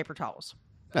it with paper towels.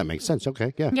 That makes sense.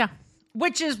 Okay, yeah. Yeah.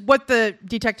 Which is what the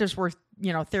detectives were,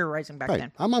 theorizing back Right.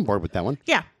 then. I'm on board with that one.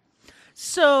 Yeah.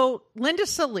 So Linda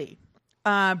Salee,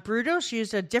 Brudos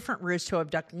used a different ruse to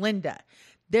abduct Linda.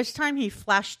 This time he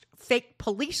flashed fake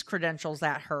police credentials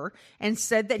at her and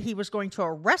said that he was going to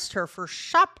arrest her for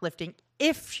shoplifting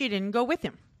if she didn't go with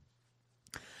him.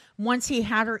 Once he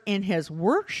had her in his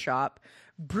workshop,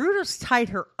 Brudos tied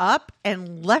her up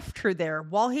and left her there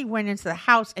while he went into the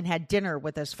house and had dinner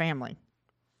with his family.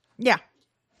 Yeah.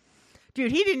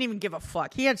 Dude, he didn't even give a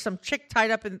fuck. He had some chick tied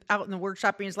up out in the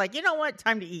workshop and he's like, you know what?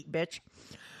 Time to eat, bitch.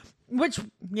 Which,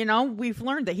 we've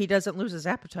learned that he doesn't lose his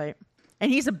appetite.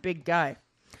 And he's a big guy.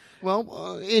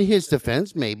 Well, in his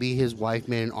defense, maybe his wife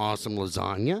made an awesome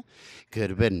lasagna. Could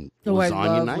have been lasagna I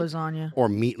love night. lasagna. Or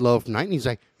meatloaf night. And he's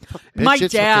like, My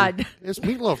it's dad. It's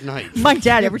meatloaf night. My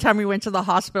dad, every time we went to the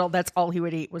hospital, that's all he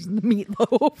would eat was the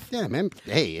meatloaf. Yeah, man.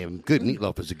 Hey, good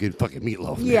meatloaf is a good fucking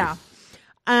meatloaf. Man.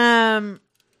 Yeah.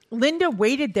 Linda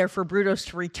waited there for Brudos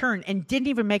to return and didn't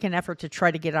even make an effort to try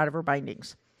to get out of her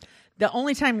bindings. The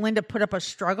only time Linda put up a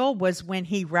struggle was when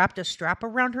he wrapped a strap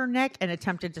around her neck and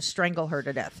attempted to strangle her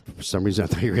to death. For some reason, I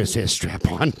thought you were going to say a strap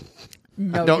on.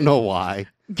 No, I don't know why.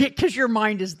 Because your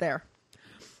mind is there.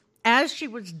 As she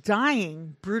was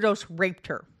dying, Brudos raped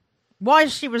her. While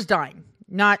she was dying.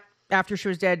 Not after she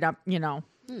was dead,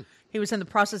 He was in the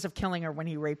process of killing her when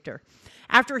he raped her.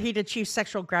 After he'd achieved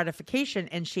sexual gratification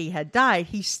and she had died,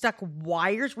 he stuck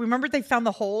wires. Remember they found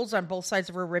the holes on both sides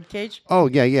of her rib cage? Oh,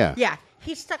 yeah. Yeah.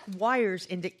 He stuck wires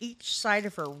into each side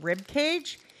of her rib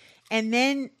cage. And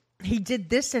then he did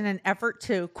this in an effort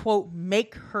to, quote,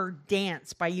 make her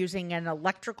dance by using an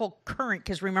electrical current.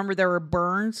 Because remember, there were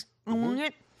burns along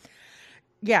it.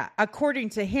 Yeah. According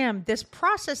to him, this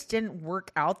process didn't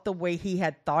work out the way he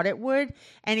had thought it would.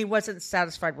 And he wasn't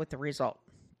satisfied with the result.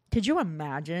 Could you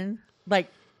imagine?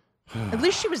 At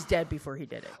least she was dead before he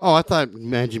did it. Oh, I thought,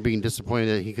 imagine being disappointed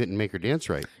that he couldn't make her dance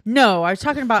right. No, I was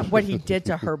talking about what he did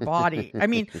to her body.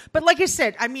 But like I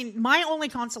said, my only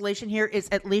consolation here is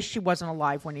at least she wasn't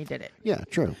alive when he did it. Yeah,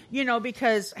 true.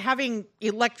 Because having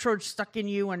electrodes stuck in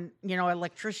you and,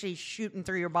 electricity shooting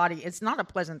through your body, it's not a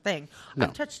pleasant thing. No.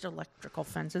 I've touched electrical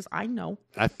fences. I know.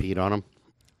 I've peed on him.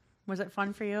 Was it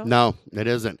fun for you? No, it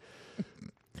isn't.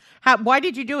 Why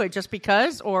did you do it? Just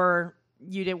because? Or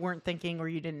you weren't thinking or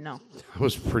you didn't know? I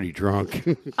was pretty drunk.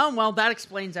 Oh, well, that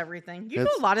explains everything. You do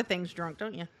a lot of things drunk,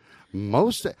 don't you?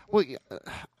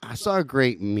 I saw a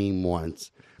great meme once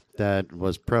that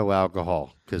was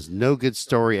pro-alcohol because no good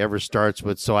story ever starts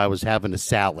with, so I was having a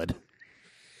salad.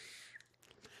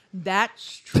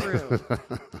 That's true.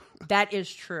 That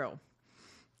is true.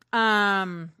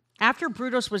 After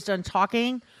Brudos was done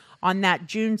talking, on that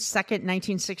June 2nd,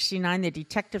 1969, the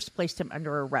detectives placed him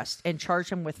under arrest and charged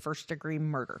him with first-degree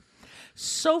murder.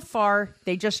 So far,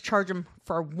 they just charged him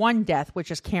for one death,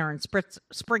 which is Karen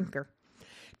Sprinker.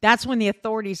 That's when the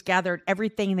authorities gathered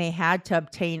everything they had to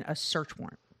obtain a search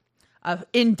warrant, an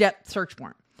in-depth search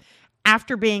warrant.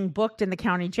 After being booked in the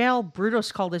county jail,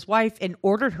 Brudos called his wife and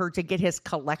ordered her to get his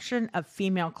collection of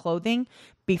female clothing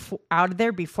out of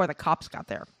there before the cops got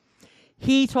there.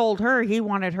 He told her he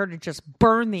wanted her to just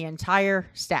burn the entire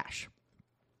stash.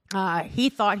 He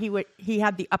thought he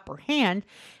had the upper hand.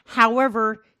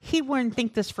 However, he wouldn't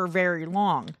think this for very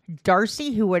long.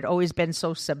 Darcy, who had always been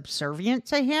so subservient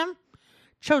to him,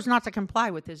 chose not to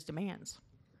comply with his demands.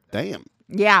 Damn.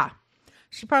 Yeah.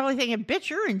 She's probably thinking,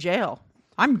 bitch, you're in jail.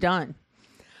 I'm done.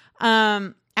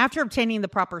 After obtaining the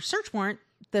proper search warrant,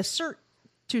 the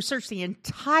To search the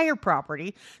entire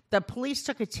property, the police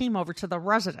took a team over to the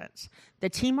residence. The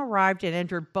team arrived and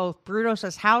entered both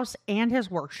Brudos' house and his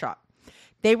workshop.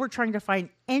 They were trying to find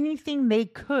anything they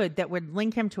could that would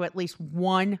link him to at least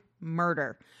one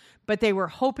murder, but they were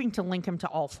hoping to link him to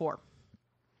all four.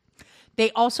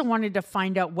 They also wanted to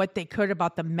find out what they could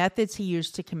about the methods he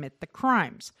used to commit the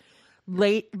crimes.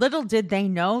 Little did they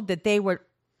know that they would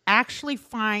actually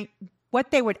find what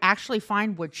they would actually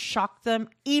find would shock them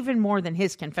even more than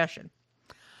his confession.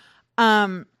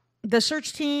 The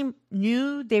search team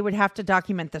knew they would have to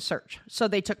document the search, so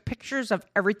they took pictures of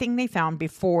everything they found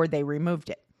before they removed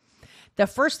it. The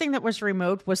first thing that was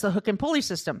removed was the hook and pulley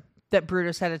system that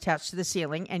Brudos had attached to the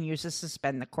ceiling and used to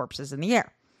suspend the corpses in the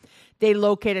air. They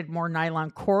located more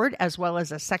nylon cord as well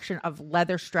as a section of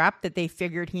leather strap that they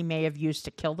figured he may have used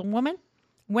to kill the women.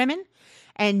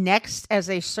 And next, as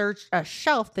they searched a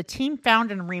shelf, the team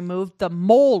found and removed the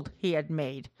mold he had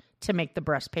made to make the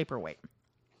breast paperweight.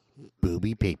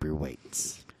 Booby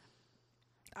paperweights.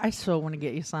 I so want to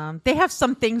get you some. They have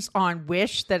some things on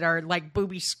Wish that are like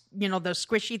boobies, those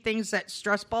squishy things that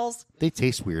stress balls. They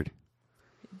taste weird.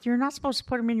 You're not supposed to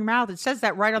put them in your mouth. It says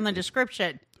that right on the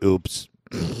description. Oops.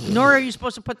 Nor are you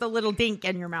supposed to put the little dink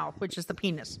in your mouth, which is the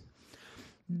penis.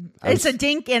 It's a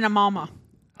dink and a mama.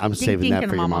 I'm saving that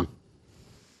for your mom.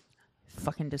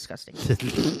 Fucking disgusting.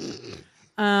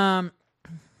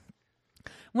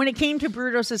 When it came to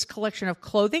Brudos' collection of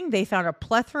clothing, they found a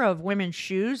plethora of women's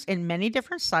shoes in many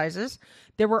different sizes.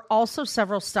 There were also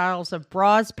several styles of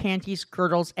bras, panties,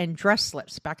 girdles, and dress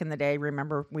slips. Back in the day,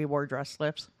 remember, we wore dress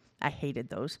slips. I hated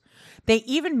those. They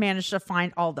even managed to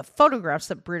find all the photographs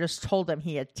that Brudos told them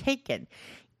he had taken.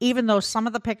 Even though some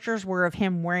of the pictures were of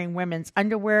him wearing women's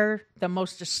underwear, the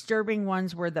most disturbing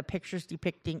ones were the pictures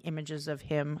depicting images of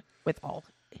him with all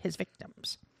his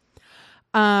victims.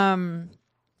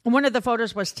 One of the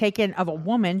photos was taken of a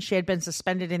woman. She had been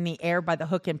suspended in the air by the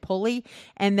hook and pulley,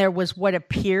 and there was what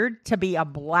appeared to be a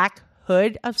black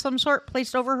hood of some sort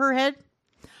placed over her head.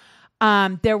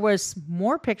 There was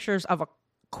more pictures of a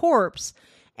corpse,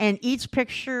 and each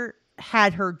picture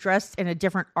had her dressed in a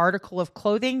different article of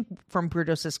clothing from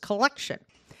Brudos' collection.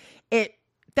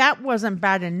 That wasn't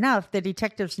bad enough. The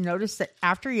detectives noticed that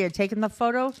after he had taken the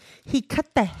photo, he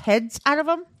cut the heads out of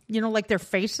them, like their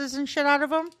faces and shit out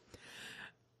of them.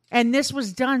 And this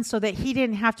was done so that he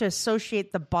didn't have to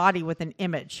associate the body with an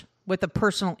image, with a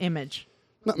personal image.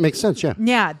 That makes sense, yeah.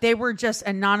 Yeah, they were just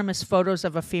anonymous photos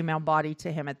of a female body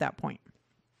to him at that point.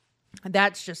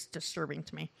 That's just disturbing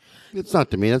to me. It's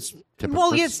not to me. That's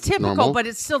typical. Well, it's typical, normal. But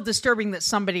it's still disturbing that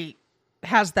somebody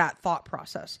has that thought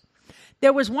process.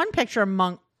 There was one picture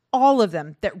among all of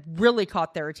them that really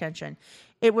caught their attention.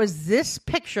 It was this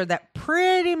picture that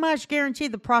pretty much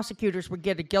guaranteed the prosecutors would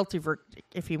get a guilty verdict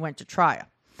if he went to trial.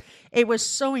 It was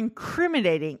so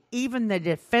incriminating, even the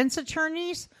defense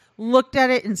attorneys looked at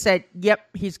it and said, yep,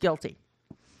 he's guilty.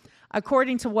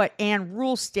 According to what Anne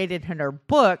Rule stated in her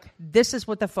book, this is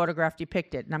what the photograph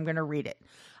depicted, and I'm going to read it.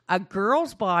 A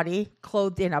girl's body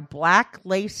clothed in a black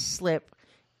lace slip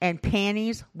and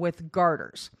panties with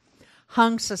garters,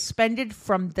 hung suspended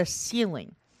from the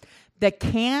ceiling. The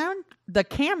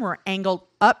camera angled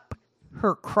up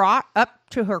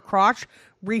to her crotch,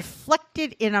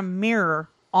 reflected in a mirror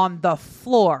on the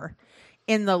floor.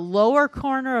 In the lower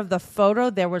corner of the photo,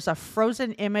 there was a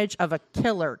frozen image of a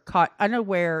killer caught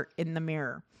unaware in the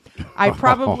mirror. I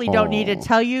probably don't need to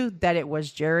tell you that it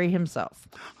was Jerry himself.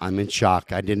 I'm in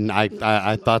shock.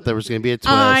 I thought there was going to be a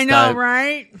twist. I know,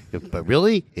 right? But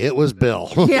really, it was Bill.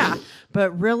 Yeah,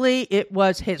 but really, it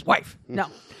was his wife. No.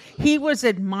 He was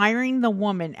admiring the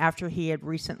woman after he had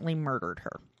recently murdered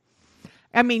her.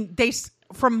 I mean,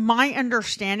 from my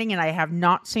understanding, and I have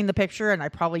not seen the picture, and I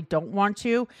probably don't want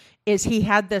to, is he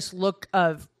had this look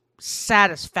of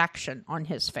satisfaction on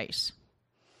his face.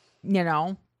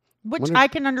 Which I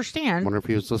can understand. Wonder if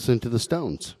he was listening to the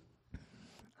Stones.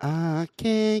 I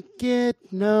can't get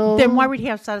no. Then why would he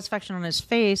have satisfaction on his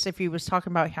face if he was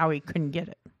talking about how he couldn't get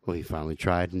it? Well, he finally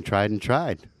tried and tried and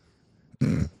tried.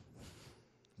 Fucking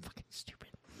stupid.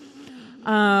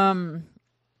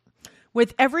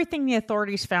 With everything the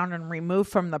authorities found and removed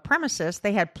from the premises,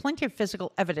 they had plenty of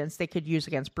physical evidence they could use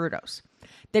against Brudos.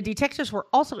 The detectives were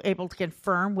also able to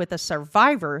confirm with a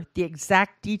survivor the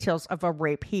exact details of a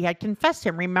rape he had confessed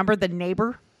to. Remember the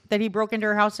neighbor that he broke into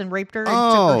her house and raped her and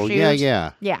took her shoes?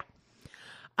 Yeah.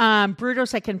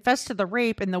 Brudos had confessed to the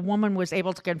rape, and the woman was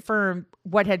able to confirm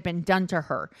what had been done to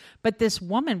her. But this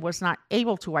woman was not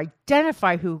able to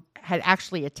identify who had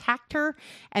actually attacked her.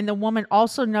 And the woman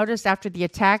also noticed after the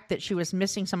attack that she was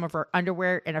missing some of her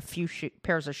underwear and a few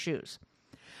pairs of shoes.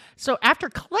 So after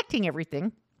collecting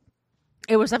everything,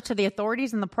 It was up to the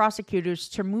authorities and the prosecutors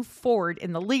to move forward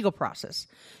in the legal process.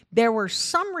 There were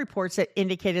some reports that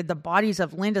indicated the bodies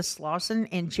of Linda Slauson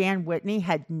and Jan Whitney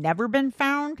had never been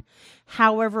found.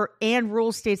 However, Ann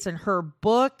Rule states in her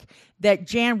book that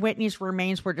Jan Whitney's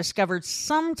remains were discovered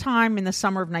sometime in the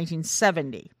summer of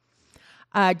 1970.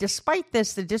 Despite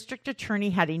this, the district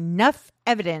attorney had enough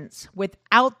evidence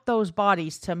without those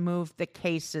bodies to move the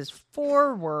cases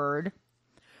forward.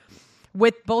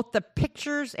 With both the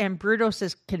pictures and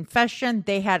Brutos' confession,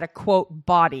 they had a, quote,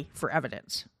 body for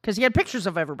evidence. Because he had pictures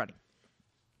of everybody.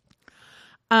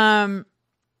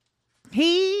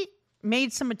 He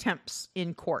made some attempts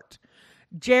in court.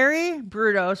 Jerry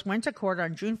Brutos went to court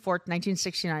on June 4th,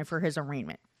 1969 for his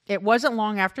arraignment. It wasn't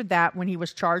long after that when he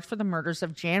was charged for the murders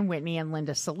of Jan Whitney and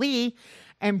Linda Salee,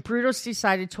 and Brutos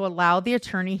decided to allow the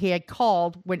attorney he had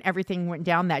called when everything went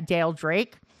down, that Dale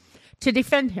Drake, to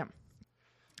defend him.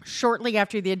 Shortly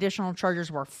after the additional charges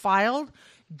were filed,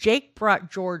 Jake brought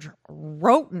George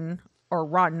Roten, or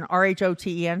Rotten,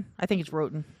 R-H-O-T-E-N. I think it's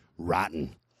Roten.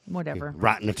 Rotten. Whatever.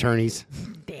 Rotten attorneys.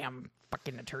 Damn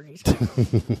fucking attorneys.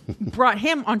 Brought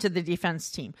him onto the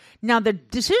defense team. Now, the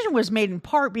decision was made in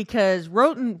part because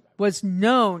Roten was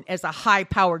known as a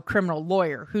high-powered criminal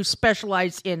lawyer who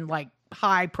specialized in, like,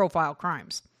 high-profile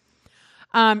crimes.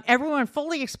 Everyone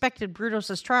fully expected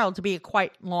Brutos' trial to be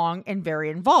quite long and very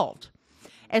involved,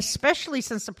 especially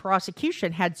since the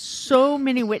prosecution had so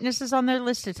many witnesses on their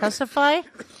list to testify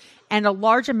and a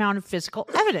large amount of physical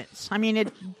evidence. I mean,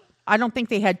 I don't think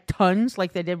they had tons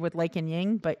like they did with Lake and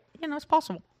Ying, but, it's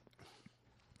possible.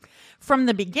 From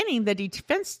the beginning, the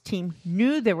defense team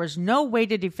knew there was no way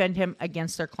to defend him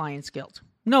against their client's guilt.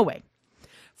 No way.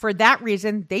 For that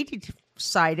reason, they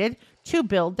decided to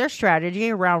build their strategy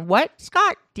around what,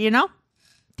 Scott? Do you know?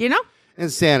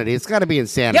 Insanity. It's got to be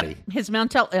insanity. Yep, his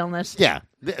mental illness. Yeah.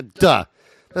 Duh.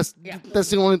 That's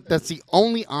the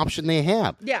only option they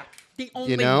have. Yeah, the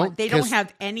only one. They don't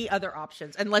have any other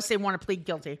options unless they want to plead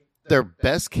guilty. Their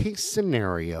best case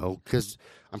scenario, because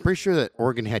I'm pretty sure that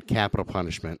Oregon had capital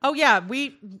punishment. Oh yeah,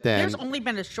 there's only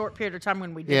been a short period of time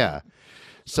when we did. Yeah.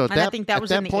 So I think that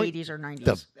was in the 80s or 90s.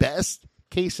 The best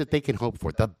case that they can hope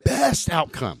for, the best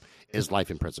outcome, is life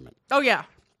imprisonment. Oh yeah.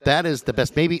 That is the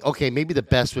best. Maybe the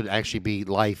best would actually be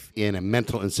life in a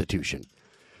mental institution.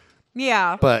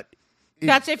 Yeah. But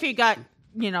that's if you got,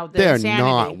 the they're insanity.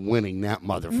 not winning that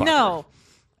motherfucker. No.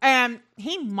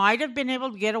 He might have been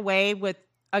able to get away with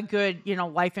a good,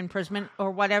 life imprisonment or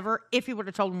whatever if he would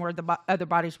have told him where the other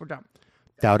bodies were dumped.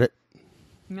 Doubt it.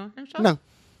 You don't think so? No.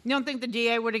 You don't think the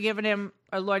DA would have given him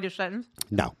a lighter sentence?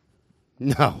 No.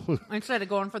 Instead of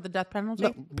going for the death penalty?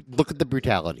 No. Look at the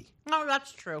brutality. No,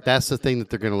 that's true. That's the thing that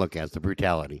they're going to look at, is the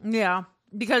brutality. Yeah.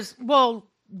 Because,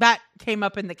 that came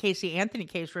up in the Casey Anthony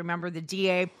case. Remember, the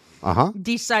DA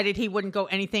decided he wouldn't go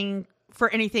anything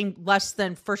less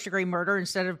than first-degree murder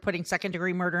instead of putting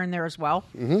second-degree murder in there as well.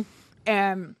 Mm-hmm.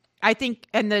 And I think,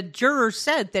 and the jurors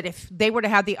said that if they would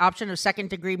have had the option of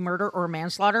second-degree murder or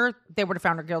manslaughter, they would have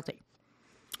found her guilty.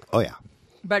 Oh, yeah.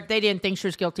 But they didn't think she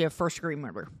was guilty of first-degree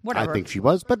murder. Whatever. I think she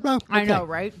was, but no. Okay. I know,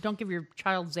 right? Don't give your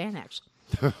child Xanax.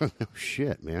 No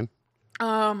shit, man.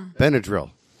 Benadryl.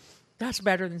 That's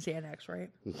better than Xanax, right?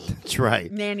 That's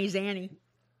right. Nanny Zanny.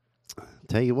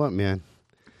 Tell you what, man.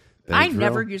 Benadryl, I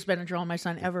never used Benadryl on my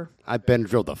son, ever. I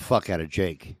Benadryl the fuck out of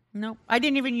Jake. No. I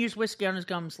didn't even use whiskey on his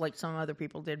gums like some other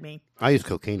people did me. I used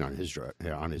cocaine on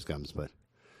his gums, but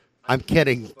I'm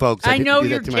kidding, folks. I know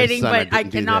you're to kidding, son. but I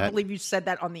cannot believe you said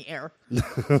that on the air.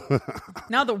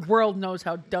 Now the world knows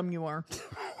how dumb you are.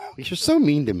 You're so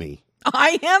mean to me.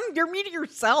 I am? You're mean to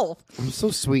yourself. I'm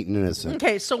so sweet and innocent.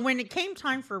 Okay, so when it came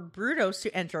time for Brutos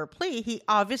to enter a plea, he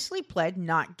obviously pled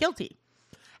not guilty.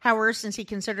 However, since he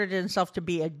considered himself to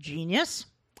be a genius,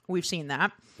 we've seen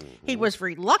that, he was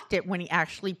reluctant when he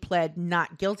actually pled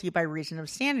not guilty by reason of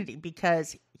sanity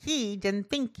because he didn't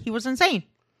think he was insane.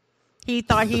 He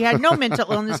thought he had no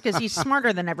mental illness because he's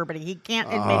smarter than everybody. He can't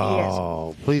admit he is.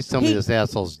 Oh, please tell me this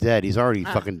asshole's dead. He's already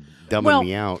fucking dumbing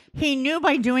me out. He knew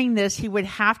by doing this he would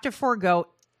have to forego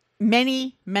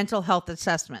many mental health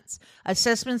assessments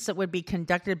that would be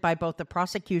conducted by both the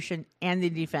prosecution and the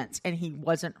defense, and he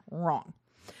wasn't wrong.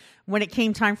 When it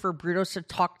came time for Brutos to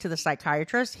talk to the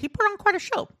psychiatrist, he put on quite a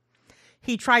show.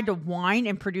 He tried to whine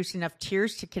and produce enough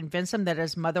tears to convince him that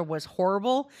his mother was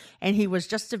horrible and he was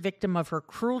just a victim of her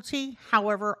cruelty.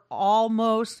 However,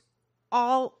 most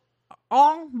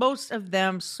of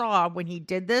them saw when he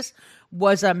did this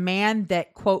was a man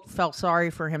that, quote, felt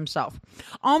sorry for himself.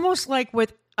 Almost like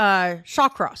with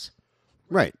Shawcross.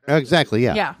 Right. Exactly,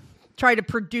 yeah. Yeah. Try to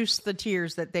produce the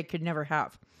tears that they could never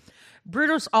have.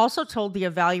 Brutus also told the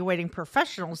evaluating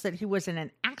professionals that he was in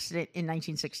an accident in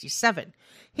 1967.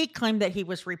 He claimed that he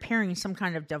was repairing some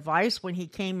kind of device when he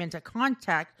came into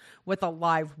contact with a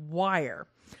live wire.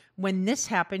 When this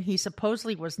happened, he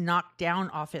supposedly was knocked down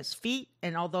off his feet,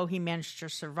 and although he managed to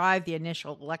survive the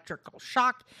initial electrical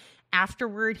shock,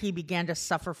 afterward he began to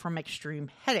suffer from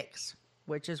extreme headaches,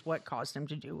 which is what caused him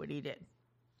to do what he did.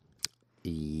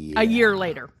 Yeah. A year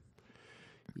later.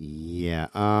 Yeah.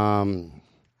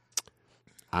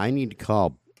 I need to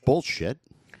call bullshit.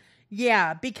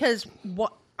 Yeah, because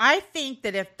what I think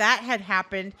that if that had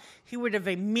happened, he would have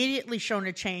immediately shown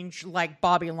a change like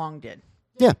Bobby Long did.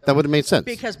 Yeah, that would have made sense.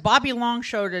 Because Bobby Long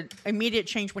showed an immediate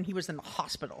change when he was in the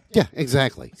hospital. Yeah,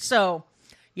 exactly. So,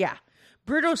 yeah.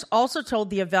 Brutus also told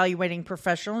the evaluating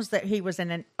professionals that he was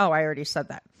in an... Oh, I already said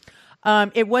that.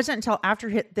 It wasn't until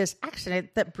after this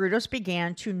accident that Brutus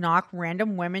began to knock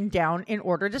random women down in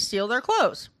order to steal their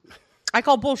clothes. I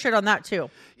call bullshit on that,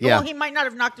 too. Yeah. Well, he might not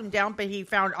have knocked them down, but he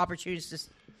found opportunities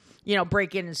to,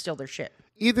 break in and steal their shit.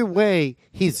 Either way,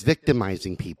 he's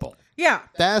victimizing people. Yeah.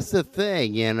 That's the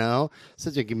thing,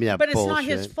 Since you give me that But it's bullshit. not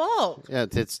his fault. Yeah,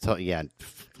 yeah.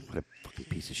 What a fucking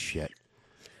piece of shit.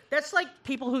 That's like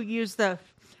people who use and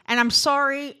I'm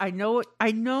sorry, I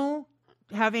know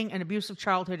having an abusive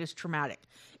childhood is traumatic.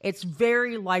 It's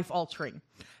very life-altering.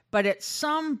 But at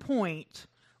some point,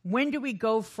 when do we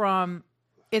go from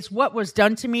it's what was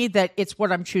done to me that it's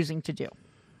what I'm choosing to do?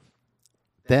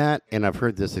 That, and I've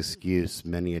heard this excuse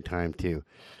many a time, too.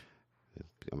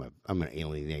 I'm going to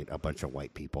alienate a bunch of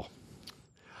white people.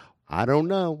 I don't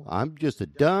know. I'm just a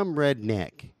dumb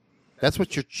redneck. That's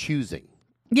what you're choosing.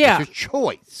 Yeah. It's your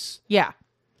choice. Yeah.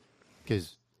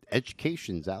 Because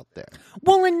education's out there.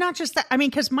 Well, and not just that. I mean,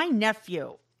 because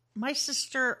my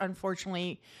sister,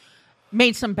 unfortunately,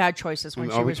 made some bad choices when she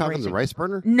was Are we talking raising. the rice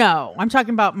burner? No, I'm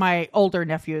talking about my older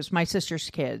nephews, my sister's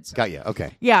kids. Got you.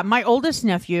 Okay. Yeah, my oldest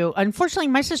nephew, unfortunately,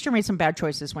 my sister made some bad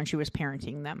choices when she was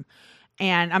parenting them.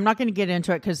 And I'm not going to get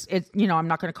into it because it's, I'm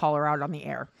not going to call her out on the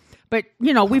air. But,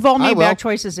 we've all made bad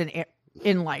choices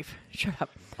in life. Shut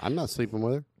up. I'm not sleeping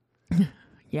with her.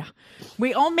 Yeah.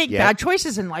 We all make bad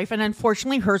choices in life, and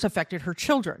unfortunately hers affected her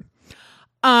children.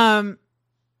 And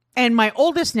my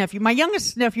oldest nephew, my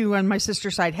youngest nephew on my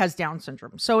sister's side has Down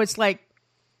syndrome. So it's like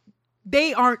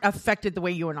they aren't affected the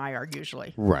way you and I are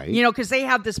usually. Right. Because they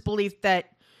have this belief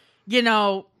that,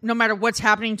 no matter what's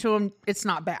happening to them, it's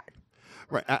not bad.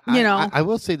 Right. I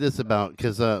will say this about,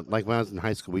 because like when I was in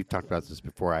high school, we've talked about this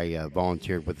before. I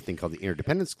volunteered with a thing called the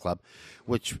Interdependence Club,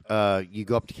 which you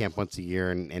go up to camp once a year,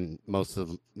 and most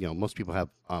people have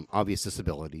obvious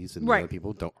disabilities, and other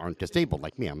people aren't disabled.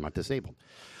 Like me, I'm not disabled.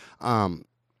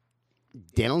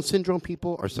 Down syndrome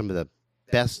people are some of the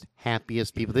best,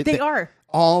 happiest people. They are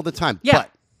all the time. Yeah.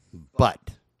 But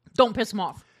don't piss them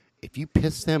off. If you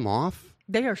piss them off,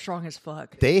 they are strong as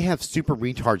fuck. They have super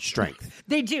retard strength.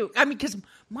 They do. I mean, because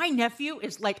my nephew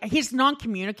is like, he's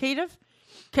non-communicative.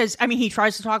 Because, he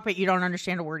tries to talk, but you don't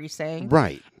understand a word he's saying.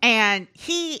 Right. And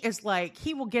he is like,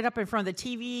 he will get up in front of the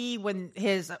TV when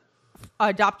his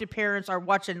adopted parents are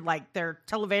watching like their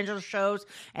televangelist shows.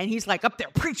 And he's like up there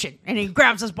preaching. And he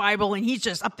grabs his Bible and he's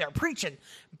just up there preaching.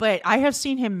 But I have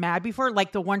seen him mad before.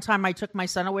 Like the one time I took my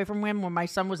son away from him when my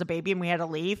son was a baby and we had to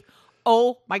leave.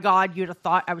 Oh, my God, you'd have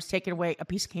thought I was taking away a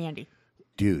piece of candy.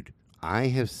 Dude, I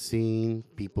have seen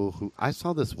people who... I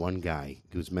saw this one guy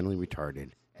who was mentally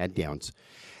retarded, had Downs,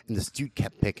 and this dude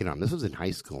kept picking on him. This was in high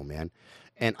school, man.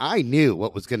 And I knew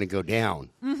what was going to go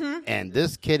down. Mm-hmm. And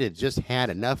this kid had just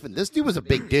had enough. And this dude was a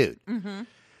big dude. Mm-hmm.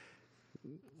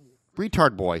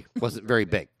 Retard boy wasn't very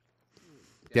big.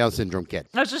 Down syndrome kid.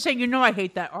 I was just saying, I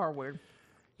hate that R word.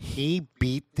 He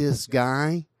beat this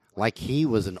guy... like he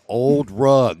was an old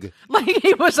rug. Like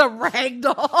he was a rag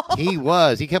doll. He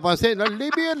was. He kept on saying,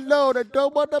 leave me alone. I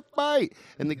don't want to fight.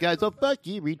 And the guy's, oh, fuck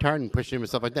you, retard, and pushing him and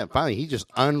stuff like that. Finally, he just,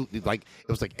 it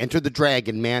was like Enter the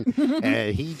Dragon, man.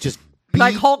 And he just beat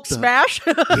like Hulk smash?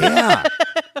 Yeah.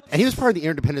 And he was part of the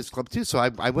Interdependence Club, too. So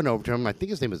I went over to him. I think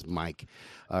his name is Mike.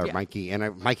 Mikey.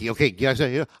 And Mikey, okay, yes,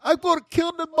 I'm going to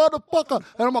kill the motherfucker.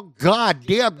 And I'm like, God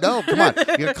damn, no, come on. You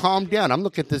got to calm down. I'm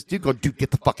looking at this dude going, dude,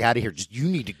 get the fuck out of here. You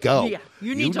need to go. Yeah,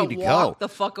 you need to walk the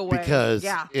fuck away. Because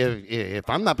if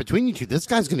I'm not between you two, this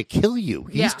guy's going to kill you.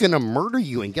 He's going to murder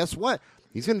you. And guess what?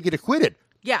 He's going to get acquitted.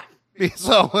 Yeah.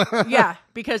 So. Yeah,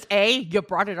 because you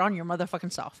brought it on your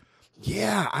motherfucking self.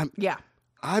 Yeah.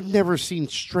 I've never seen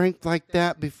strength like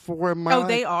that before in my life. Oh,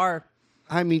 they are.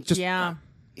 I mean, just. Yeah.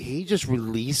 He just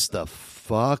released the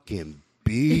fucking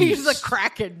beast. He's the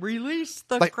Kraken. Release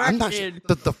the Like, Kraken. I'm not sure.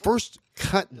 The first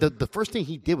cut, the first thing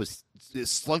he did was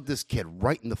slug this kid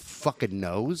right in the fucking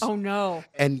nose. Oh, no.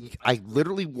 And I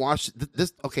literally watched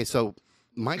this. Okay, so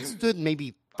Mike stood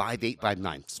maybe 5'8",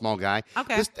 5'9", small guy.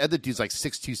 Okay. This other dude's like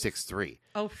 6'2", 6'3",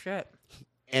 Oh, shit.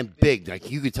 and big. Like,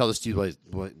 you could tell this dude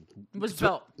Was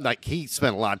built. like, he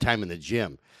spent a lot of time in the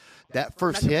gym. That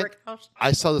first Like a hit, brick house?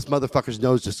 I saw this motherfucker's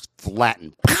nose just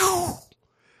flatten.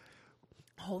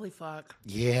 Holy fuck.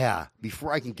 Yeah.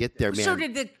 Before I can get there, man. So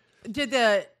did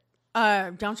the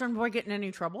Down syndrome boy get in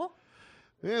any trouble?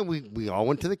 Yeah, we all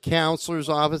went to the counselor's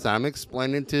office. I'm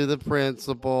explaining to the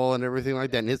principal and everything like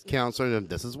that. And his counselor,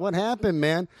 this is what happened,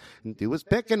 man. And dude was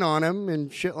picking on him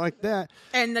and shit like that.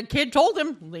 And the kid told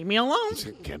him, leave me alone.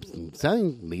 Kept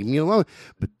saying, leave me alone.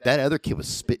 But that other kid was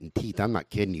spitting teeth. I'm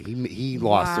not kidding you. He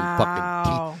lost some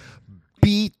fucking teeth.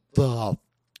 Beat the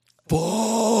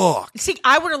fuck. See,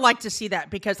 I would have liked to see that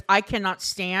because I cannot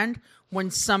stand when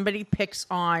somebody picks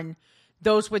on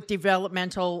those with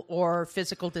developmental or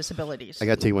physical disabilities. I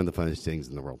got to tell you one of the funniest things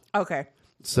in the world. Okay.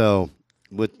 So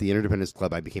with the Interdependence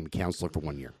Club, I became a counselor for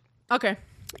 1 year. Okay.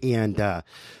 And there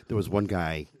was one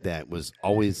guy that was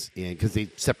always in, because they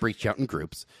separate you out in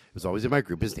groups. It was always in my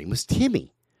group. His name was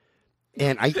Timmy.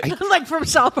 And I Like from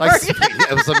South Park.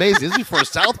 it was amazing. This was before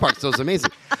South Park, so it was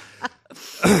amazing.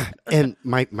 And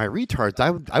my retards,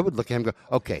 I would look at him and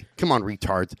go, okay, come on,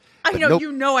 retards. I But know, nope,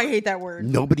 you know I hate that word.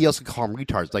 nobody else could call them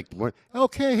retards. Like,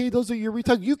 okay, hey, those are your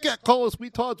retards. You can't call us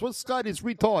retards. What's Scotty's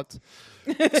retards?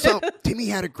 So Timmy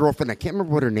had a girlfriend. I can't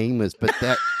remember what her name was, but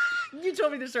that. You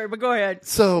told me the story, but go ahead.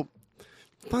 So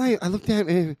finally, I looked at him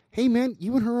and, hey, man,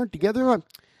 you and her aren't together?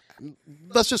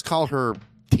 Let's just call her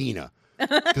Tina,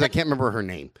 because I can't remember her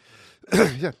name.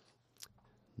 Yeah.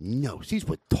 No, she's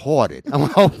retarded. I'm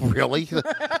like, oh, really?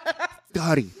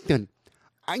 Scotty,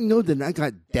 I know that I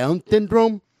got Down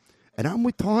syndrome, and I'm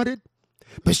retarded,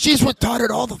 but she's retarded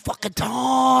all the fucking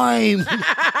time.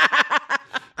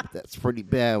 That's pretty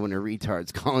bad when a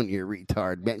retard's calling you a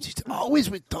retard, man. She's always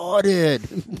retarded.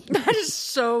 That is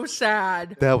so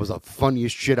sad. That was the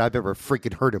funniest shit I've ever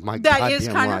freaking heard in my That goddamn is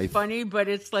kind life. of funny, but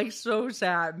it's like so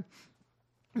sad.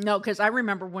 No, because I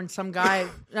remember when some guy,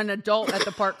 an adult at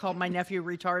the park, called my nephew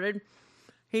retarded.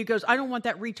 He goes, I don't want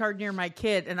that retard near my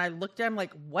kid. And I looked at him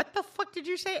like, what the fuck did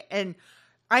you say? And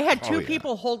I had two yeah.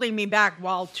 people holding me back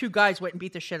while two guys went and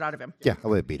beat the shit out of him. Yeah, I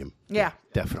would have beat him. Yeah.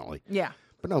 Definitely. Yeah.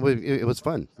 But no, it was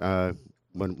fun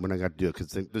when I got to do it,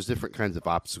 because there's different kinds of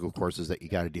obstacle courses that you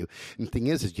got to do. And the thing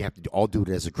is you have to all do it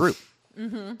as a group.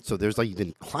 Mm-hmm. So there's like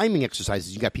even climbing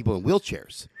exercises. You got people in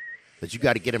wheelchairs that you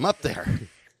got to get them up there.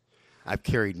 I've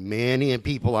carried many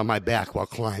people on my back while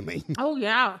climbing. Oh,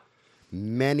 yeah.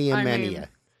 Many.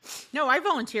 No, I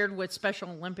volunteered with Special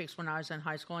Olympics when I was in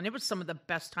high school, and it was some of the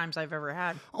best times I've ever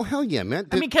had. Oh, hell yeah, man.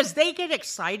 I mean, because they get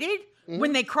excited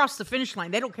when they cross the finish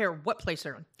line. They don't care what place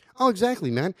they're in. Oh,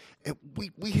 exactly, man. And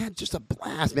we had just a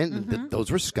blast, man. Those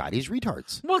were Scotty's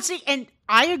retards. Well, see, and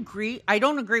I agree. I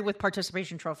don't agree with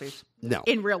participation trophies. No.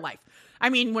 In real life. I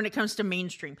mean, when it comes to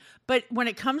mainstream. But when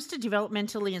it comes to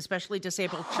developmentally and specially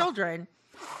disabled children,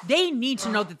 they need to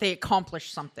know that they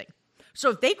accomplished something. So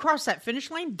if they cross that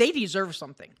finish line, they deserve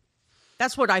something.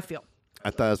 That's what I feel. I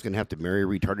thought I was going to have to marry a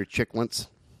retarded chick once.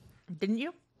 Didn't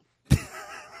you?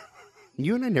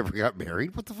 You and I never got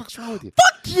married. What the fuck's wrong with you?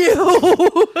 Fuck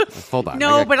you! Hold on.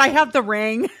 No, but I have the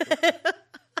ring.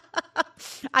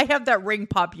 I have that ring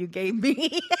pop you gave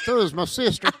me. So is my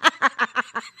sister.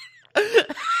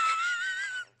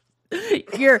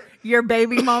 Your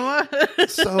baby mama.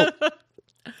 So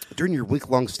during your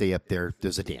week-long stay up there,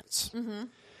 there's a dance. Mm-hmm.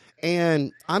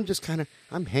 And I'm just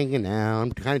I'm hanging out.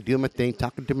 I'm kind of doing my thing,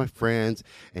 talking to my friends.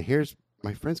 And here's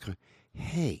my friends going,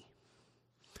 hey,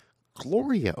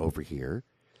 Gloria over here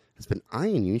has been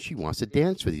eyeing you, and she wants to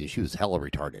dance with you. She was hella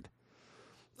retarded.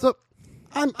 So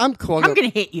I'm cool. I'm going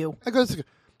to hit you. I go,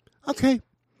 okay,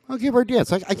 I'll give her a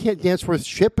dance. I can't dance worth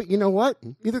shit, but you know what?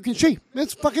 Neither can she.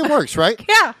 It fucking works, right?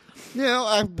 Yeah. You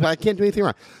know, I can't do anything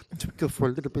wrong. So we go for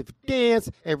a little bit of a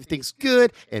dance. Everything's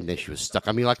good. And then she was stuck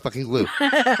on me like fucking glue.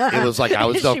 It was like I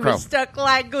was Velcro. She was stuck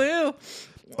like glue.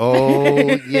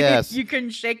 Oh, yes. You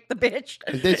couldn't shake the bitch.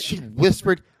 And then she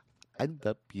whispered, I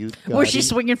love you, Scotty. Was she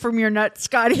swinging from your nuts,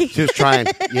 Scotty? She was trying.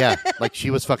 Yeah. Like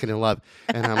she was fucking in love.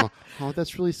 And I'm like, oh,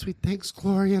 that's really sweet. Thanks,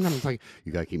 Gloria. And I'm like,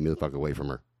 you got to keep me the fuck away from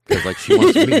her. Because like she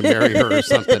wants me to marry her or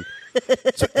something.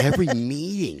 So every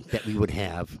meeting that we would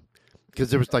have, because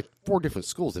there was like 4 different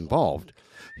schools involved,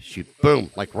 she'd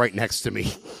boom, like right next to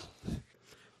me.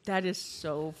 That is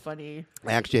so funny.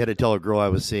 I actually had to tell a girl I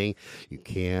was seeing, you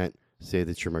can't say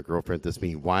that you're my girlfriend at this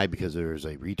meeting. Why? Because there's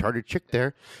a retarded chick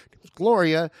there,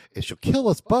 Gloria, and she'll kill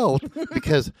us both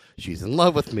because she's in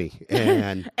love with me.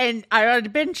 And I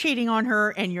had been cheating on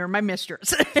her, and you're my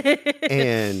mistress.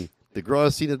 and the girl I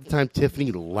was seeing at the time,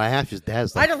 Tiffany, laughed. His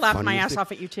dad's like, I'd have laughed my ass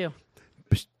off at you, too.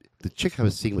 But the chick I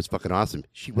was seeing was fucking awesome.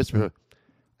 She whispered,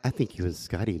 I think you and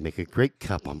Scotty make a great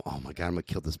couple. Oh, my God, I'm going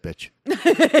to kill this bitch.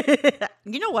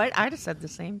 You know what? I'd have said the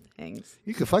same things.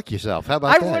 You could fuck yourself. How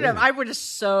about that? I would have. I would have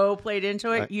so played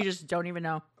into it. You just don't even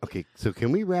know. Okay, so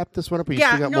can we wrap this one up? Or you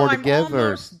Yeah, still got no, more to I'm give?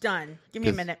 almost done. Give me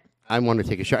a 'Cause minute. I want to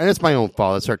take a shot. And it's my own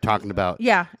fault. I start talking about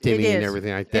Yeah, Timmy it and is.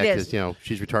 everything like that It because, is.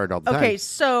 she's retarded all the Okay, time.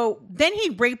 so then he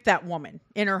raped that woman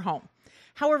in her home.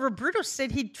 However, Brutus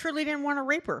said he truly didn't want to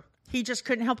rape her. He just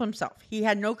couldn't help himself. He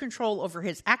had no control over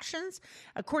his actions.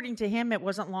 According to him, it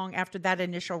wasn't long after that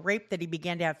initial rape that he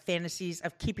began to have fantasies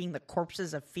of keeping the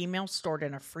corpses of females stored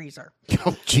in a freezer.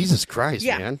 Oh, Jesus Christ,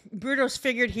 man. Brutus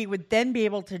figured he would then be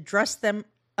able to dress them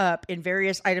up in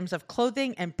various items of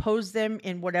clothing and pose them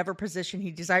in whatever position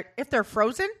he desired. If they're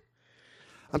frozen,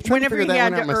 I'm trying whenever to figure he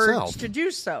that had one the out urge myself. to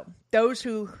do so. Those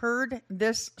who heard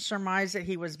this surmised that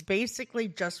he basically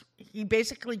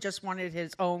just wanted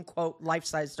his own, quote,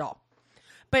 life-size doll.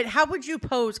 But how would you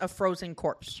pose a frozen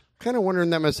corpse? Kind of wondering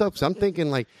that myself because I'm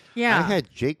thinking I Yeah.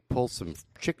 had Jake pull some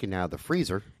chicken out of the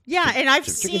freezer. Yeah, and I've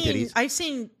some chicken seen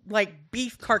titties. like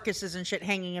beef carcasses and shit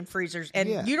hanging in freezers, and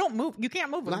Yeah. you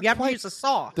can't move them. Not You have to quite- use a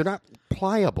saw. They're not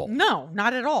pliable. No,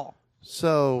 not at all.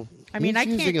 So I mean, he's I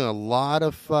can't- using a lot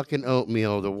of fucking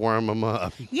oatmeal to warm them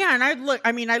up. Yeah, and I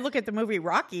look at the movie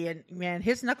Rocky, and man,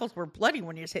 his knuckles were bloody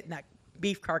when he was hitting that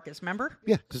beef carcass. Remember?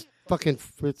 Yeah, just fucking,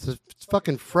 it's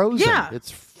fucking frozen. Yeah. It's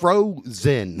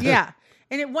frozen. Yeah.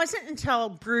 And it wasn't until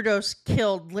Brutus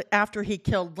after he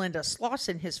killed Linda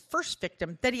Slauson, his first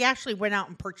victim, that he actually went out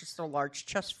and purchased a large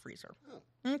chest freezer.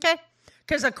 Okay?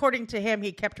 Because according to him,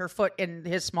 he kept her foot in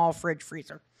his small fridge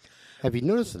freezer. Have you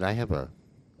noticed that I have a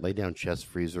lay-down chest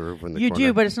freezer over in the You corner?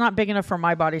 do, but it's not big enough for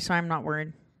my body, so I'm not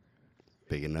worried.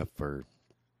 Big enough for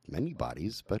many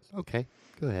bodies, but okay.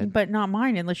 Go ahead. But not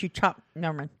mine unless you chop.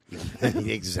 Never mind.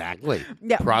 Exactly.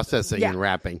 Yeah. Processing Yeah. and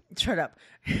wrapping. Shut up.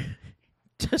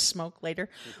 To smoke later.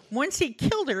 Once he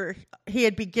killed her, he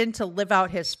had begun to live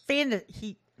out his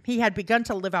fantasy. He had begun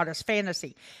to live out his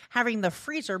fantasy. Having the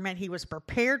freezer meant he was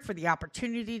prepared for the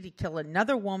opportunity to kill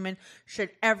another woman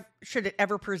should it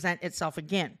ever present itself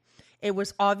again. It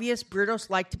was obvious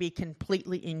Brutus liked to be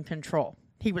completely in control.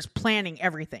 He was planning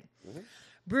everything.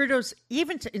 Brutus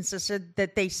even insisted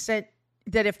that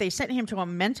if they sent him to a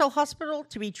mental hospital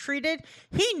to be treated,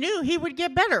 he knew he would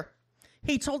get better.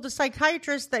 He told the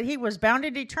psychiatrist that he was bound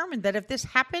and determined that if this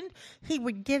happened, he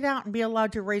would get out and be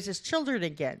allowed to raise his children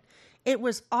again. It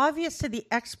was obvious to the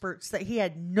experts that he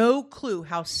had no clue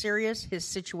how serious his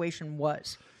situation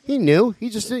was. He knew.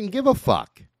 He just didn't give a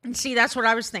fuck. And see, that's what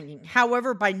I was thinking.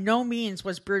 However, by no means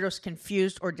was Brutus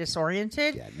confused or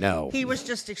disoriented. Yeah, no. He was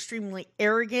just extremely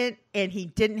arrogant, and he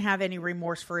didn't have any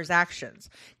remorse for his actions.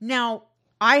 Now,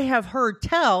 I have heard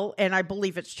tell, and I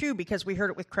believe it's true because we heard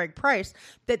it with Craig Price,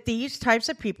 that these types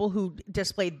of people who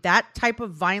displayed that type of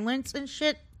violence and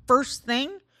shit, first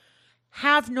thing,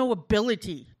 have no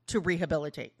ability to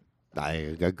rehabilitate. I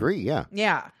agree, yeah.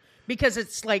 Yeah, because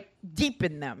it's like deep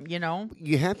in them, you know?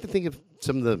 You have to think of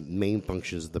some of the main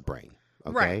functions of the brain,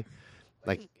 okay? Right.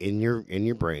 Like in your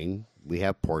brain, we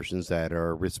have portions that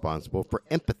are responsible for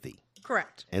empathy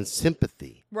Correct. and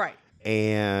sympathy. Right.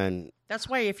 And That's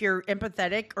why if you're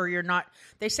empathetic or you're not,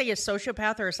 they say a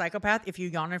sociopath or a psychopath, if you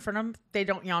yawn in front of them, they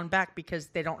don't yawn back because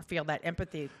they don't feel that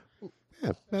empathy.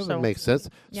 yeah, that So, would make sense.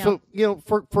 yeah. So,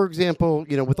 for example,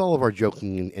 with all of our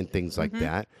joking and things like Mm-hmm.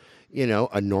 that,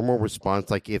 a normal response,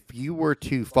 like if you were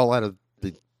to fall out of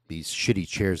these shitty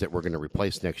chairs that we're going to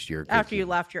replace next year. After you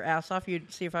laughed your ass off,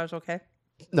 you'd see if I was okay.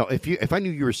 No, if I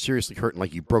knew you were seriously hurt and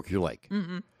like you broke your leg,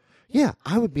 Mm-hmm. yeah,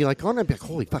 I would be like, I'd be like,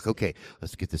 holy fuck, okay,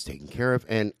 let's get this taken care of,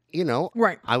 and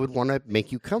Right. I would want to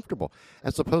make you comfortable,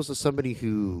 as opposed to somebody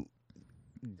who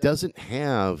doesn't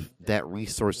have that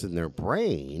resource in their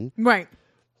brain. Right.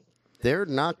 They're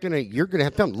not gonna. You're gonna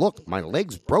have to tell them, look, my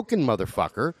leg's broken,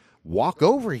 motherfucker. Walk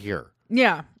over here.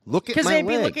 Yeah. Look at Because my they'd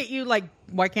be leg. looking at you like,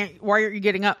 why aren't you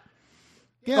getting up?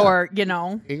 Yeah. Or,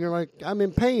 and you're like, I'm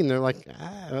in pain. They're like,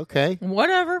 okay.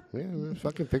 whatever. Yeah, let's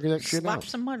fucking figure that shit Slap out.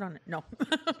 some mud on it. No.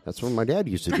 That's what my dad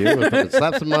used to do. Was fucking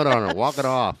slap some mud on it, walk it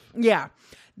off. Yeah.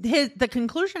 The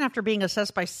conclusion after being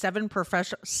assessed by seven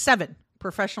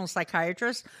professional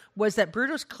psychiatrists was that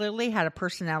Brutus clearly had a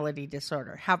personality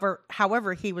disorder.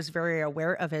 However, he was very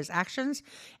aware of his actions,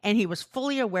 and he was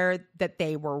fully aware that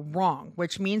they were wrong,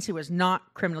 which means he was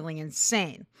not criminally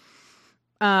insane.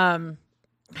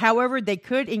 However, they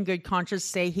could, in good conscience,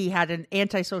 say he had an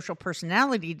antisocial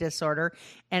personality disorder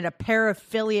and a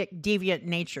paraphilic deviant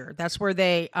nature. That's where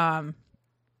they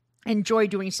enjoy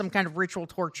doing some kind of ritual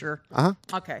torture.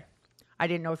 Okay. I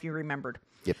didn't know if you remembered.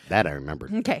 Yep, that I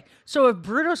remembered. Okay. So if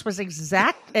Brutus was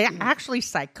actually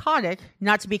psychotic,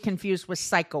 not to be confused with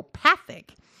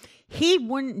psychopathic, he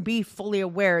wouldn't be fully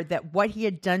aware that what he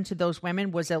had done to those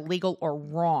women was illegal or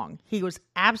wrong. He was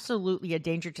absolutely a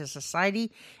danger to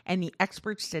society, and the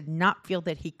experts did not feel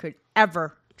that he could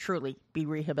ever truly be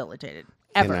rehabilitated.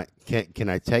 Ever. Can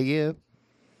I tell you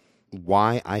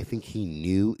why I think he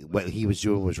knew what he was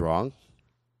doing was wrong?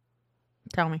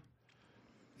 Tell me.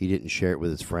 He didn't share it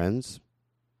with his friends.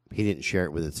 He didn't share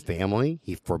it with his family.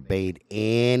 He forbade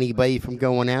anybody from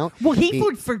going out. Well, he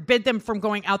would forbid them from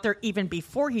going out there even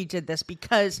before he did this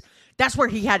because that's where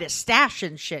he had his stash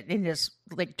and shit in his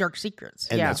like dark secrets.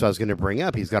 And that's what I was going to bring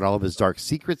up. He's got all of his dark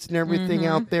secrets and everything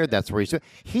out there. That's where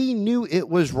he knew it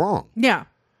was wrong. Yeah.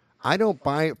 I don't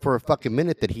buy it for a fucking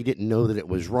minute that he didn't know that it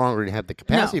was wrong or didn't have the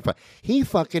capacity. No. He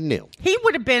fucking knew. He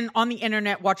would have been on the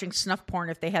internet watching snuff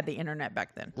porn if they had the internet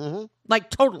back then.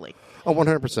 Like, totally. Oh,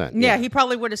 100%. Yeah, he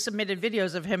probably would have submitted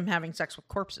videos of him having sex with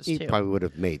corpses, He too. probably would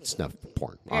have made snuff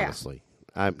porn, honestly.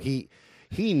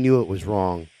 He knew it was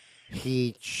wrong.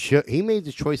 He made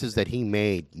the choices that he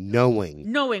made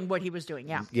knowing what he was doing,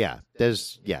 yeah. Yeah.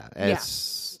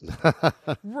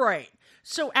 Right.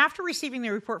 So after receiving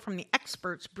the report from the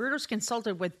experts, Brutus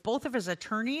consulted with both of his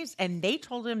attorneys, and they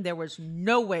told him there was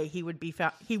no way he wouldn't be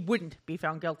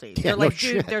found guilty. Yeah, They're like, no dude,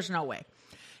 shit. there's no way.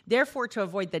 Therefore, to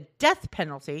avoid the death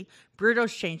penalty,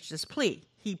 Brutus changed his plea.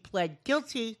 He pled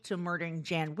guilty to murdering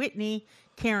Jan Whitney,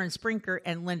 Karen Sprinker,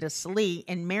 and Linda Salee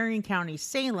in Marion County,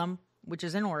 Salem, which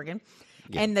is in Oregon.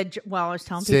 Yeah. And I was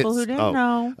telling people who didn't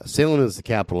know. Salem is the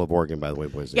capital of Oregon, by the way,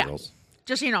 boys and girls.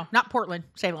 Just, not Portland,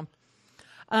 Salem.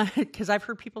 Because I've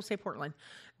heard people say Portland.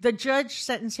 The judge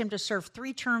sentenced him to serve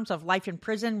 3 terms of life in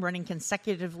prison, running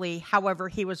consecutively. However,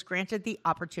 he was granted the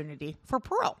opportunity for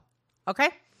parole. Okay?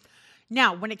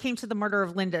 Now, when it came to the murder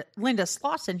of Linda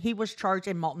Slauson, he was charged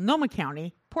in Multnomah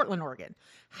County, Portland, Oregon.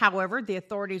 However, the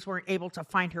authorities weren't able to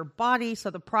find her body, so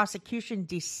the prosecution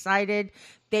decided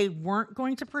they weren't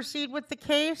going to proceed with the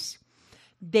case.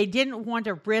 They didn't want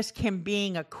to risk him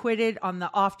being acquitted on the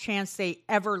off chance they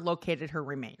ever located her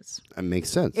remains. That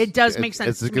makes sense. It does make sense.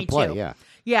 It's a good play, yeah.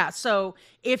 Yeah. So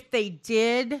if they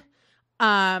did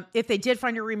find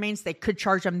her remains, they could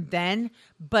charge him then.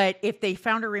 But if they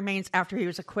found her remains after he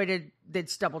was acquitted,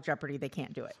 it's double jeopardy. They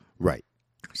can't do it. Right.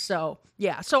 So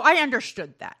yeah. So I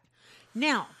understood that.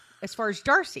 Now, as far as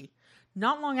Darcy.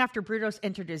 Not long after Brutus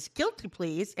entered his guilty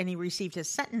pleas and he received his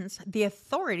sentence, the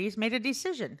authorities made a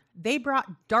decision. They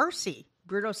brought Darcy,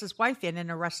 Brutus's wife, in and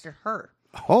arrested her.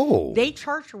 Oh. They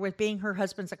charged her with being her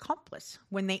husband's accomplice.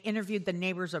 When they interviewed the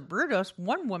neighbors of Brutus,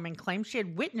 one woman claimed she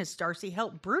had witnessed Darcy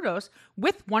help Brutus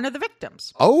with one of the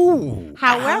victims. Oh.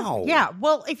 However, wow. yeah.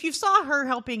 Well, if you saw her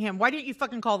helping him, why didn't you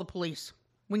fucking call the police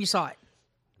when you saw it?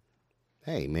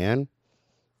 Hey, man.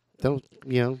 Don't,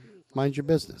 mind your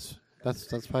business. That's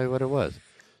probably what it was.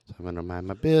 So I'm going to mind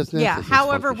my business. Yeah.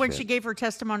 However, when she gave her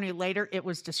testimony later, it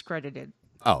was discredited.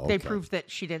 Oh, okay. They proved that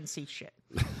she didn't see shit.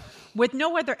 With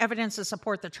no other evidence to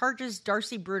support the charges,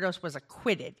 Darcy Brutus was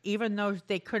acquitted, even though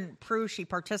they couldn't prove she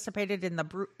participated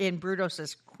in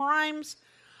Brutus's crimes.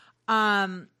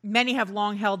 Many have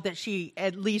long held that she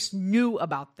at least knew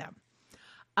about them.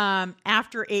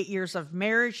 After 8 years of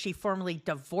marriage, she formally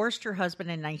divorced her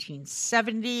husband in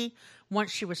 1970. Once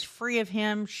she was free of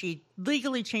him, she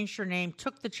legally changed her name,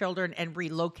 took the children, and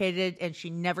relocated, and she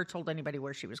never told anybody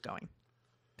where she was going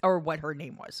or what her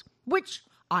name was, which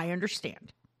I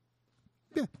understand.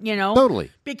 Yeah, totally.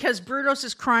 Because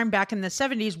Brutus's crime back in the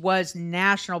 70s was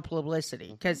national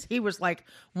publicity because he was like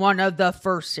one of the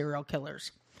first serial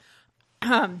killers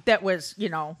that was,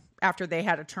 after they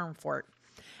had a term for it.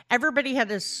 Everybody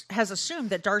has assumed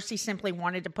that Darcy simply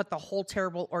wanted to put the whole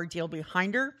terrible ordeal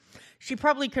behind her. She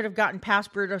probably could have gotten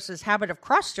past Brutus's habit of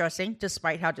cross-dressing,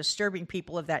 despite how disturbing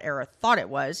people of that era thought it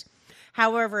was.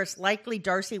 However, it's likely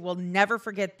Darcy will never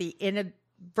forget the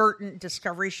inadvertent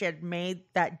discovery she had made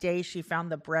that day she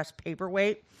found the breast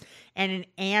paperweight. And in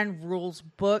Anne Rule's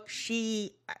book,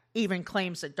 she even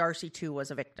claims that Darcy, too,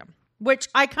 was a victim. Which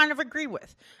I kind of agree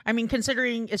with. I mean,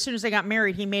 considering as soon as they got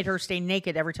married, he made her stay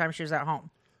naked every time she was at home.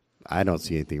 I don't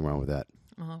see anything wrong with that.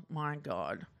 Oh, my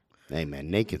God. Hey,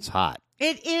 man, naked's hot.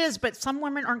 It is, but some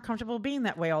women aren't comfortable being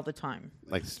that way all the time.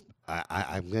 Like,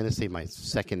 I'm going to say my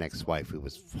second ex-wife, who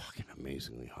was fucking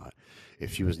amazingly hot.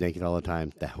 If she was naked all the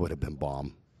time, that would have been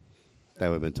bomb. That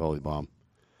would have been totally bomb.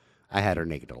 I had her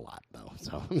naked a lot, though.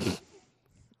 So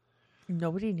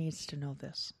nobody needs to know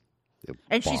this.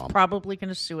 And she's Bomb. probably going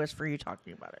to sue us for you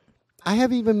talking about it. I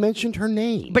haven't even mentioned her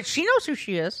name. But she knows who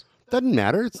she is. Doesn't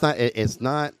matter. It's not. It's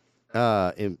not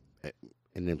an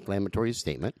inflammatory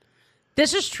statement.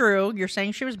 This is true. You're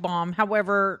saying she was bomb.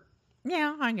 However,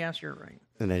 yeah, I guess you're right.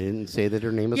 And I didn't say that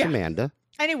her name was Yeah. Amanda.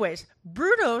 Anyways,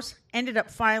 Brudos ended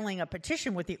up filing a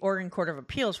petition with the Oregon Court of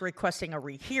Appeals requesting a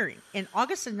rehearing. In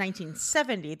August of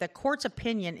 1970, the court's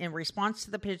opinion in response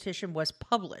to the petition was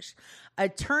published.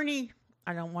 Attorney,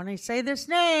 I don't want to say this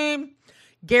name,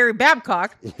 Gary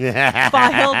Babcock,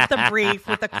 filed the brief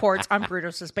with the courts on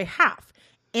Brudos' behalf.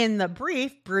 In the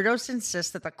brief, Brudos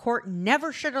insists that the court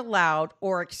never should have allowed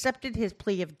or accepted his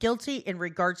plea of guilty in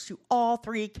regards to all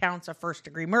 3 counts of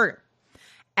first-degree murder.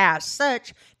 As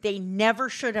such, they never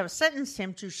should have sentenced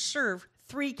him to serve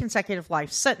 3 consecutive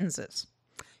life sentences.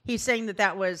 He's saying that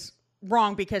that was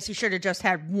wrong because he should have just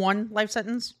had 1 life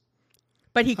sentence,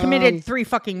 but he committed 3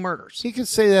 fucking murders. He can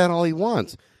say that all he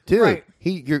wants, dude. Right.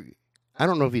 I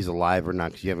don't know if he's alive or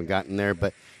not because you haven't gotten there,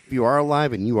 but if you are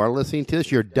alive and you are listening to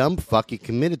this, you're a dumb fuck. You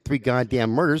committed 3 goddamn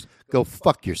murders. Go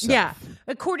fuck yourself. Yeah.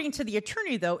 According to the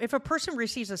attorney, though, if a person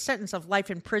receives a sentence of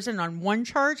life in prison on 1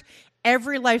 charge,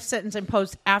 every life sentence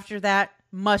imposed after that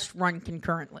must run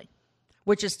concurrently,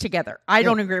 which is together. I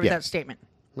don't agree with that statement.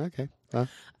 Okay.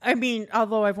 I mean,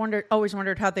 although I've always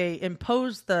wondered how they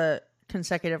impose the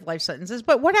consecutive life sentences,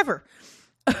 but whatever.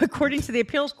 According to the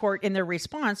appeals court, in their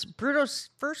response, Brudos'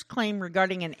 first claim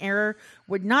regarding an error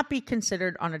would not be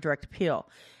considered on a direct appeal.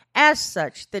 As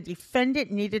such, the defendant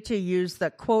needed to use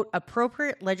the, quote,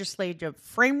 appropriate legislative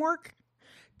framework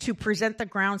to present the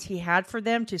grounds he had for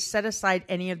them to set aside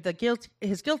any of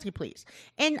his guilty pleas.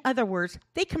 In other words,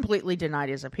 they completely denied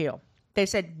his appeal. They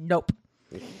said, nope.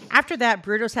 After that,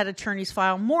 Brudos had attorneys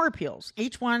file more appeals.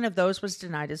 Each one of those was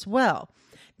denied as well.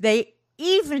 They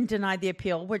even denied the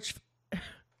appeal, which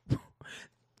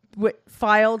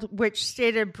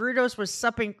stated Brudos was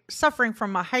suffering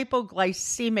from a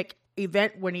hypoglycemic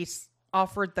event when he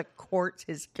offered the court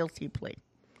his guilty plea.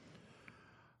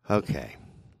 Okay.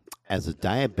 As a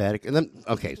diabetic, and then,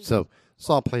 okay, so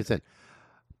Saul plays in.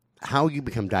 How you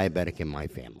become diabetic in my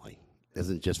family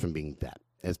isn't just from being fat.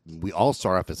 As we all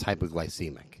start off as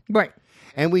hypoglycemic. Right.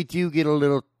 And we do get a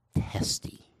little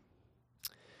testy.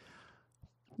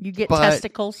 You get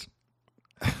testicles?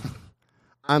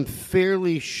 I'm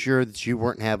fairly sure that you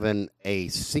weren't having a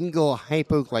single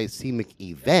hypoglycemic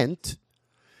event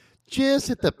just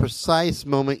at the precise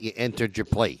moment you entered your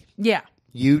plate. Yeah.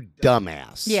 You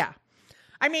dumbass. Yeah.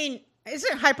 I mean,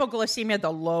 isn't hypoglycemia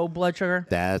the low blood sugar?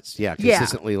 That's,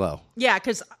 consistently low. Yeah,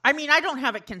 because, I mean, I don't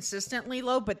have it consistently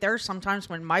low, but there are sometimes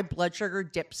when my blood sugar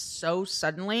dips so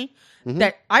suddenly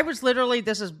that I was literally,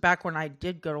 this is back when I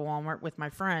did go to Walmart with my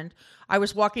friend. I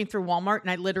was walking through Walmart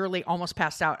and I literally almost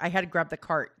passed out. I had to grab the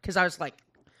cart because I was like,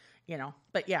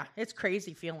 but yeah, it's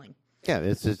crazy feeling. Yeah,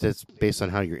 it's based on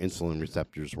how your insulin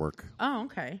receptors work. Oh,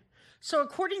 okay. So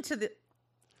according to the,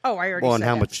 I already Well, said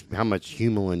and that. how much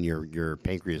humulin your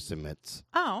pancreas emits.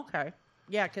 Oh, okay.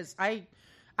 Yeah, because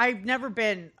I've never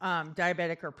been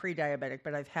diabetic or pre-diabetic,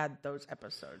 but I've had those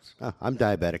episodes. Oh, I'm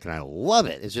diabetic and I love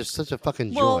it. It's just such a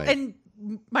fucking Well, joy. and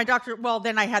my doctor,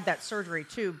 then I had that surgery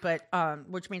too, but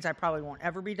which means I probably won't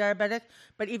ever be diabetic.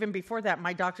 But even before that,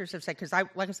 my doctors have said, because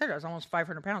like I said, I was almost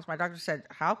 500 pounds. My doctor said,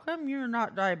 how come you're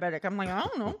not diabetic? I'm like, I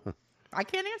don't know. I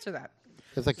can't answer that.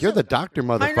 It's like, you're the doctor,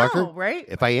 motherfucker. I know, right?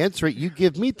 If I answer it, you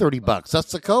give me $30.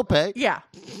 That's the copay. Yeah.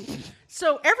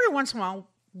 So every once in a while,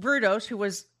 Brudos, who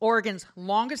was Oregon's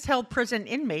longest held prison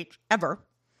inmate ever,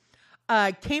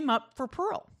 came up for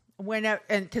parole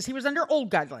because he was under old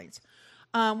guidelines.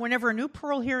 Whenever a new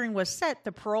parole hearing was set,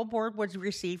 the parole board would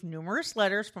receive numerous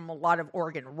letters from a lot of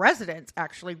Oregon residents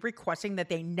actually requesting that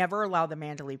they never allow the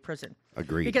man to leave prison.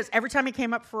 Agreed. Because every time he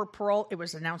came up for parole, it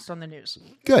was announced on the news.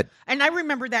 Good. And I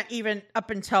remember that even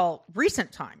up until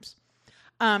recent times.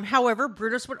 However,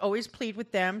 Brudos would always plead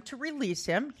with them to release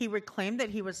him. He would claim that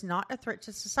he was not a threat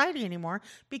to society anymore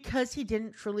because he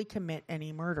didn't truly commit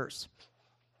any murders.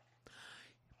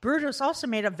 Brudos also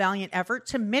made a valiant effort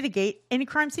to mitigate any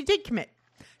crimes he did commit.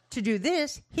 To do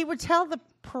this, he would tell the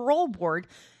parole board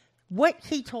what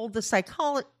he told the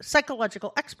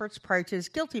psychological experts prior to his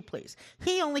guilty pleas.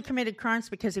 He only committed crimes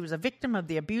because he was a victim of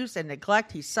the abuse and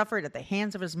neglect he suffered at the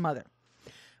hands of his mother.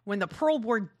 When the parole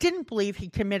board didn't believe he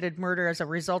committed murder as a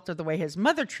result of the way his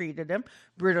mother treated him,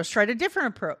 Brudos tried a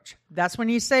different approach. That's when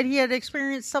he said he had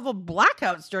experienced several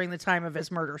blackouts during the time of his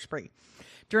murder spree.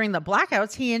 During the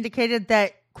blackouts, he indicated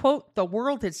that, quote, the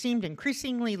world had seemed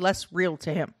increasingly less real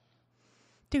to him.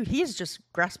 Dude, he is just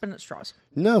grasping at straws.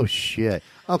 No shit.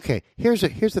 Okay, here's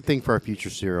the thing for our future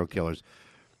serial killers.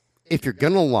 If you're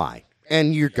gonna lie,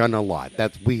 And you're gonna lie.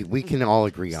 We can all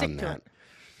agree Stick on to that.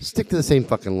 it. Stick to the same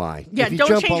fucking lie. Yeah, If you don't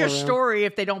jump change all your around- story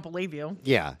if they don't believe you.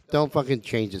 Yeah, don't fucking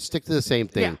change it. Stick to the same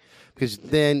thing. Yeah. Because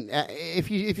then, if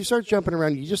you start jumping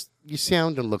around, you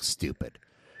sound and look stupid.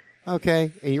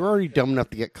 Okay, and you're already dumb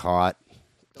enough to get caught.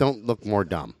 Don't look more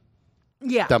dumb.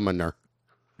 Yeah. Dumber.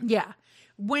 Yeah.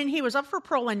 When he was up for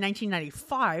parole in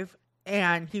 1995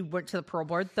 and he went to the parole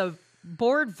board, the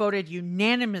board voted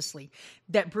unanimously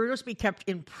that Brutus be kept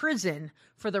in prison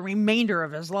for the remainder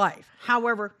of his life.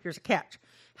 However, here's a catch.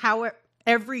 However,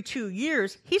 every 2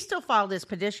 years, he still filed his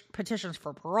petitions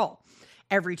for parole.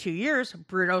 Every 2 years,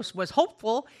 Brutus was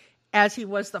hopeful, as he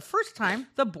was the first time,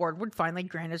 the board would finally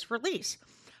grant his release.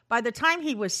 By the time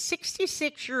he was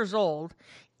 66 years old,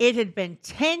 it had been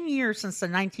 10 years since the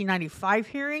 1995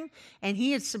 hearing, and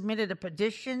he had submitted a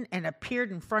petition and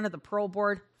appeared in front of the parole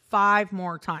board 5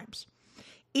 more times.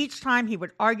 Each time he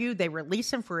would argue they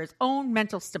release him for his own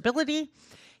mental stability,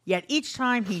 yet each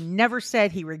time he never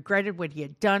said he regretted what he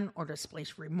had done or displayed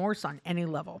remorse on any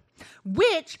level.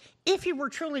 Which, if he were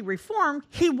truly reformed,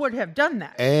 he would have done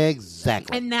that.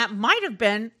 Exactly. And that might have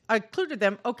been a clue to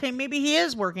them. Okay, maybe he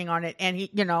is working on it, and he,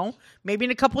 maybe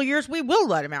in a couple of years we will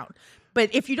let him out.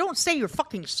 But if you don't say you're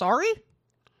fucking sorry,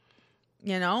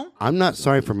 I'm not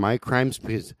sorry for my crimes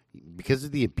because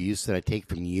of the abuse that I take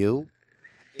from you.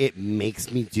 It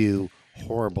makes me do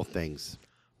horrible things.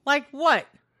 like what?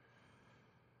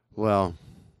 Well,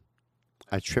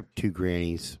 I tripped 2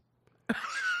 grannies.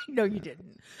 No, you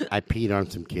didn't. I peed on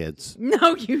some kids.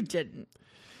 No, you didn't.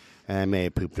 And I may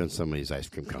have pooped on somebody's ice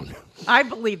cream cone. I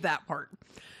believe that part.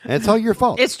 And it's all your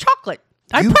fault. It's chocolate.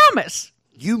 I promise.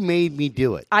 You made me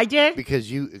do it. I did. Because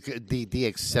the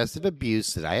excessive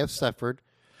abuse that I have suffered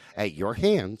at your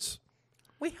hands.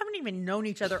 We haven't even known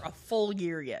each other a full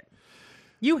year yet.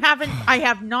 You haven't. I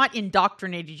have not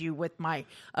indoctrinated you with my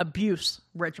abuse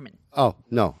regimen. Oh,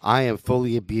 no. I am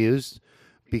fully abused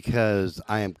because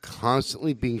I am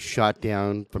constantly being shot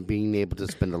down from being able to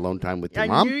spend alone time with your I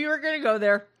mom. knew you were going to go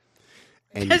there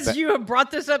And because you have brought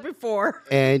this up before.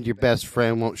 and your best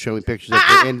friend won't show me pictures of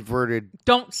the inverted.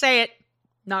 Don't say it.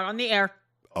 Not on the air.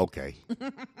 Okay.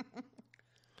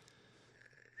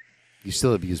 You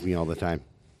still abuse me all the time.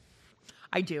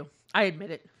 I do. I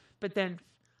admit it. But then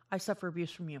I suffer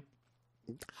abuse from you.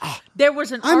 There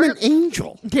was an I'm an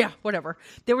angel. Yeah, whatever.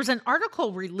 There was an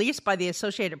article released by the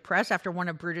Associated Press after one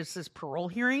of Brutus's parole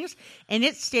hearings, and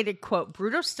it stated, quote,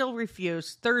 Brutus still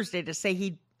refused Thursday to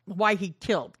say why he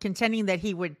killed, contending that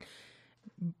he would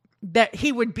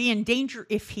be in danger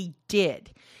if he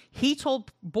did. He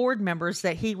told board members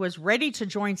that he was ready to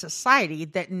join society,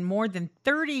 that in more than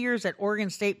 30 years at Oregon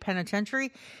State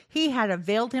Penitentiary, he had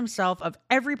availed himself of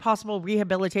every possible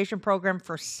rehabilitation program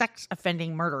for sex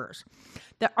offending murderers.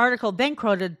 The article then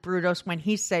quoted Brutus when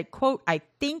he said, quote, I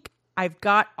think I've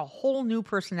got a whole new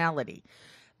personality.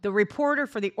 The reporter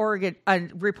for the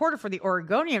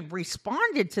Oregonian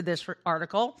responded to this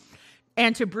article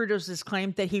and to Brutus's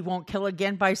claim that he won't kill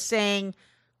again by saying,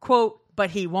 quote, but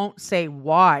he won't say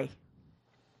why.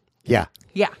 Yeah.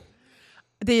 Yeah.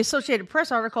 The Associated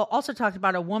Press article also talked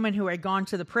about a woman who had gone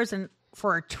to the prison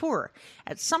for a tour.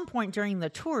 At some point during the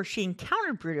tour, she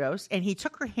encountered Brutus and he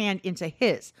took her hand into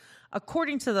his.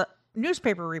 According to the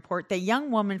newspaper report, the young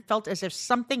woman felt as if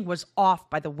something was off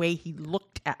by the way he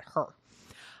looked at her.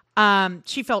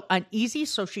 She felt uneasy,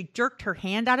 so she jerked her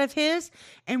hand out of his.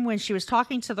 And when she was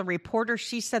talking to the reporter,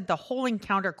 she said the whole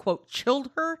encounter, quote,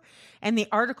 chilled her. And the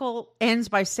article ends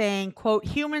by saying, quote,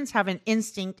 humans have an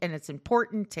instinct and it's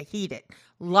important to heed it.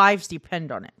 Lives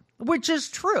depend on it, which is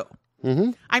true.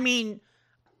 Mm-hmm. I mean,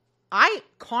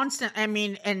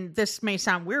 and this may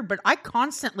sound weird, but I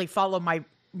constantly follow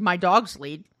my dog's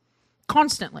lead.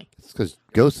 Constantly. It's because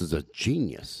Ghost is a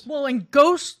genius. Well, and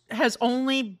Ghost has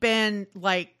only been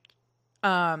like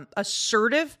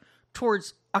assertive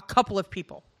towards a couple of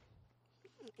people.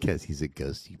 Because he's a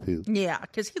ghosty poo. Yeah,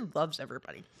 because he loves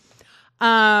everybody.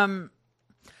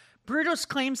 Brutus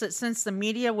claims that since the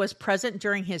media was present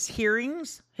during his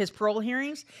parole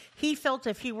hearings, he felt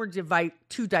if he were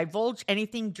to divulge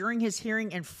anything during his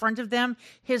hearing in front of them,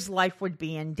 his life would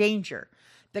be in danger.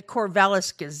 The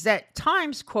Corvallis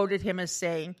Gazette-Times quoted him as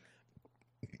saying,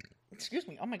 excuse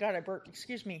me, oh my God, I burped.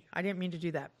 Excuse me, I didn't mean to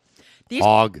do that.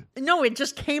 Hog. No, it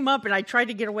just came up and I tried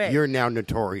to get away. You're now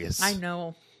notorious. I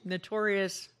know.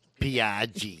 Notorious.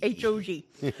 P-I-G. H-O-G.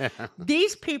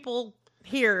 These people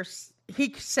here,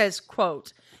 he says,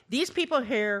 quote, these people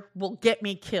here will get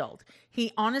me killed.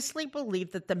 He honestly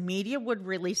believed that the media would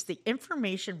release the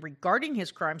information regarding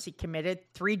his crimes he committed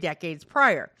 3 decades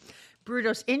prior.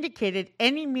 Brudos indicated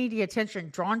any media attention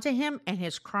drawn to him and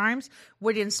his crimes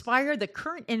would inspire the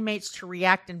current inmates to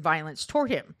react in violence toward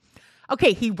him.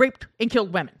 Okay, he raped and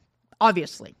killed women,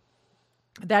 obviously.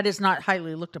 That is not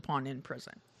highly looked upon in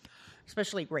prison,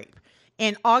 especially rape.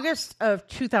 In August of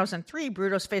 2003,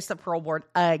 Brudos faced the parole board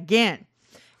again.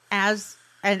 As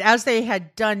they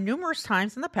had done numerous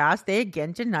times in the past, they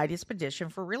again denied his petition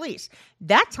for release.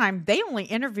 That time, they only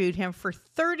interviewed him for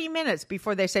 30 minutes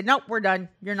before they said, nope, we're done.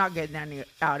 You're not getting any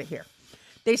out of here.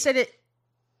 They said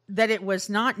that it was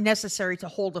not necessary to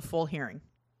hold a full hearing.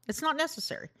 It's not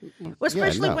necessary. Well,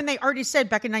 especially when they already said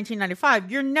back in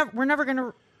 1995, we're never going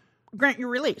to grant your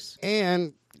release.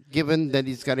 And given that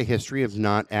he's got a history of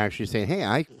not actually saying, hey,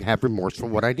 I have remorse for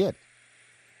what I did.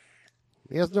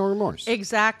 He has no remorse.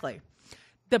 Exactly.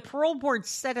 The parole board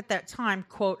said at that time,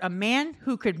 quote, a man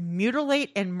who could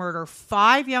mutilate and murder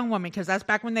 5 young women, because that's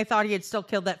back when they thought he had still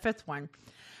killed that 5th one,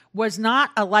 was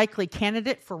not a likely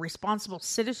candidate for responsible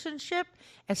citizenship,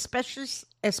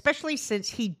 especially since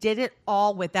he did it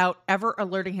all without ever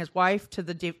alerting his wife to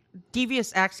the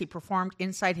devious acts he performed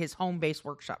inside his home-based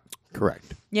workshop.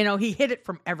 Correct. You know, he hid it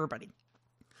from everybody.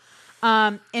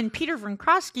 In Peter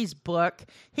Vronsky's book,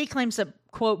 he claims that,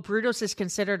 quote, Brudos is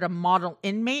considered a model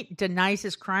inmate, denies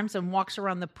his crimes, and walks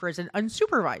around the prison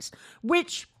unsupervised.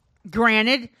 Which,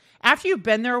 granted, after you've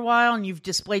been there a while and you've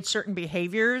displayed certain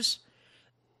behaviors,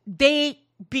 you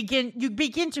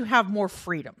begin to have more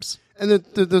freedoms. And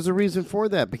there's a reason for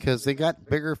that, because they got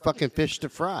bigger fucking fish to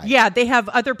fry. Yeah, they have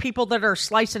other people that are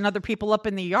slicing other people up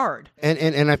in the yard.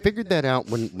 And I figured that out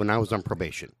when I was on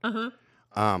probation.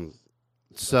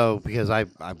 So, because I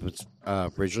was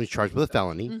originally charged with a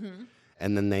felony,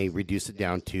 and then they reduced it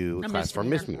down to a class 4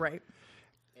 misdemeanor. Right.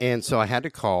 And so I had to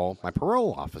call my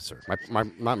parole officer,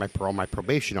 my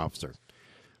probation officer.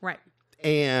 Right.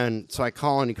 And so I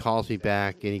call, and he calls me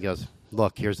back, and he goes,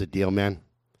 look, here's the deal, man.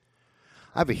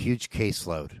 I have a huge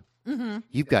caseload.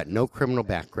 You've got no criminal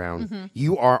background.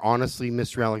 You are honestly,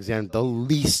 Mr. Alexander, the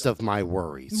least of my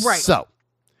worries. Right. So,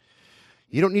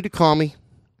 you don't need to call me.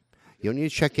 You don't need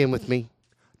to check in with me.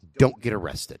 Don't get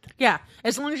arrested. Yeah.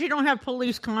 As long as you don't have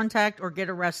police contact or get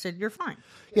arrested, you're fine.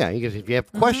 Yeah. He goes, if you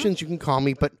have questions, you can call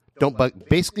me, but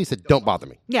basically he said, don't bother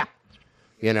me. Yeah.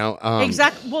 You know?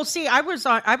 Exactly. Well, see, I was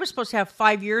supposed to have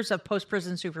 5 years of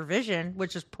post-prison supervision,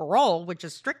 which is parole, which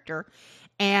is stricter.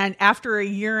 And after a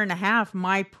year and a half,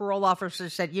 my parole officer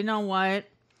said, you know what?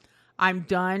 I'm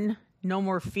done. No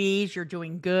more fees. You're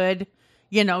doing good.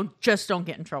 You know, just don't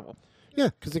get in trouble. Yeah,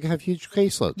 because they have huge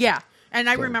caseloads. Yeah. And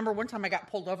I remember one time I got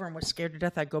pulled over and was scared to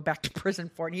death I'd go back to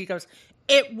prison for it. And he goes,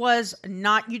 it was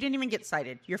not, you didn't even get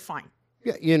cited. You're fine.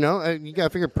 Yeah, you know, you got to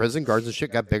figure prison guards and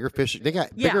shit got bigger fish. They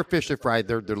got bigger fish to fry.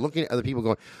 They're looking at other people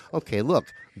going, okay,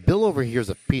 look, Bill over here is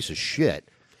a piece of shit.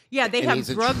 Yeah, they have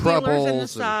drug dealers on the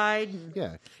side.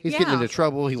 He's getting into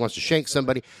trouble. He wants to shank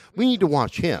somebody. We need to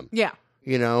watch him. Yeah.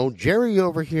 You know, Jerry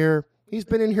over here, he's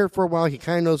been in here for a while. He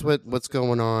kind of knows what's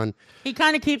going on. He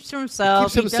kind of keeps to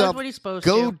himself. He does what he's supposed to.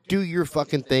 Go do your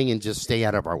fucking thing and just stay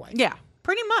out of our way. Yeah,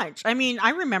 pretty much. I mean, I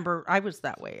remember I was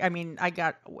that way. I mean, I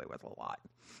got away with a lot.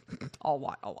 A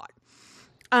lot.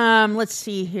 Let's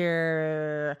see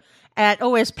here. At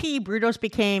OSP, Brudos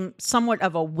became somewhat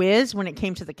of a whiz when it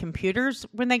came to the computers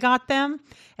when they got them,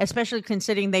 especially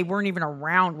considering they weren't even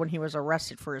around when he was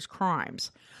arrested for his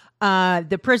crimes.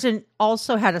 The prison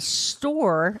also had a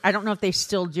store, I don't know if they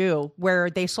still do, where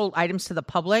they sold items to the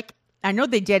public. I know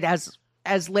they did as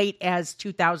late as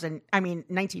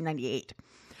 1998.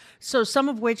 So some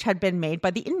of which had been made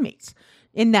by the inmates.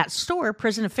 In that store,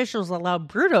 prison officials allowed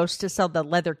Brudos to sell the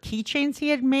leather keychains he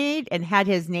had made and had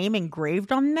his name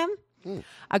engraved on them.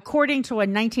 According to a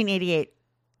 1988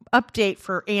 update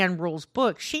for Anne Rule's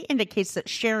book, she indicates that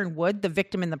Sharon Wood, the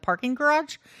victim in the parking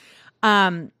garage,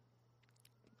 actually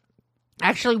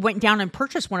went down and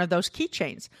purchased one of those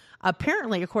keychains.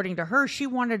 Apparently, according to her, she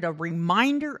wanted a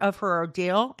reminder of her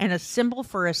ordeal and a symbol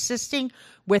for assisting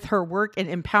with her work in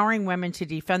empowering women to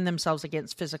defend themselves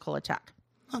against physical attack.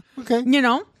 Okay. You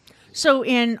know? So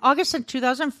in August of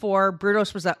 2005,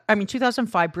 Brudos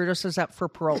was up for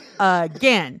parole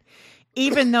again.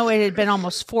 Even though it had been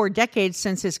almost 4 decades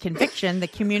since his conviction, the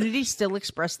community still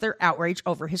expressed their outrage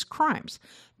over his crimes.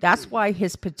 That's why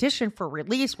his petition for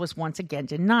release was once again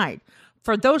denied.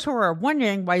 For those who are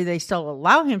wondering why they still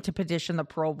allow him to petition the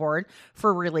parole board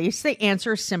for release, the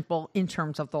answer is simple in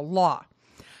terms of the law.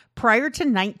 Prior to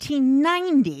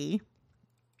 1990,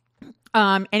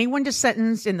 anyone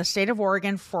sentenced in the state of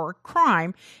Oregon for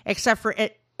crime, except for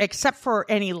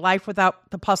any life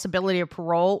without the possibility of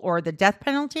parole or the death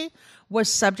penalty, was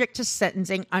subject to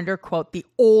sentencing under, quote, the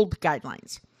old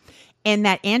guidelines. In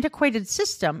that antiquated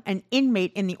system, an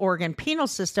inmate in the Oregon penal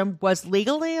system was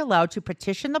legally allowed to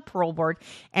petition the parole board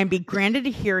and be granted a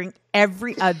hearing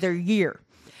every other year.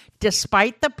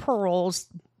 Despite the parole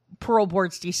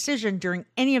board's decision during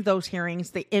any of those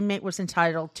hearings, the inmate was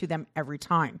entitled to them every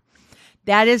time.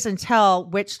 That is until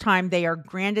which time they are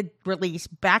granted release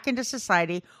back into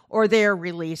society or they are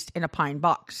released in a pine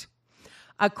box.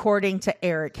 According to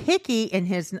Eric Hickey in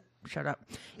his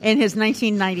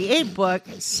 1998 book,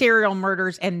 Serial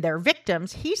Murders and Their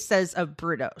Victims, he says of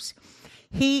Brudos,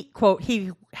 he, quote,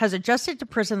 he has adjusted to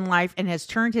prison life and has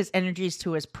turned his energies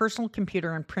to his personal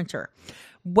computer and printer,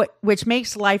 which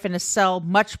makes life in a cell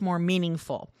much more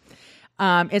meaningful.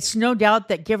 It's no doubt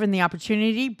that given the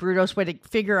opportunity, Brudos would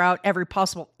figure out every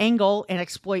possible angle and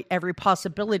exploit every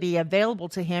possibility available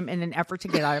to him in an effort to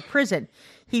get out of prison.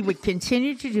 He would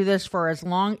continue to do this for as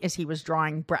long as he was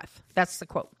drawing breath. That's the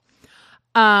quote.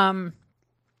 On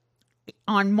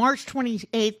March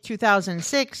 28th,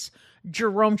 2006,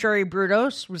 Jerome Jerry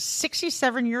Brudos was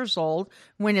 67 years old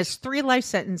when his 3 life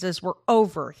sentences were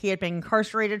over. He had been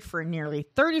incarcerated for nearly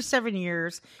 37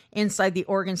 years inside the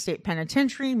Oregon State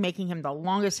Penitentiary, making him the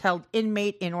longest held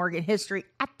inmate in Oregon history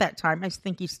at that time. I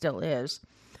think he still is.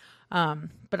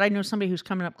 But I know somebody who's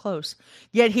coming up close.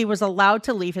 Yet he was allowed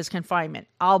to leave his confinement,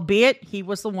 albeit he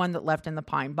was the one that left in the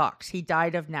pine box. He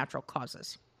died of natural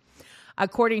causes.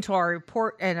 According to our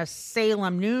report in the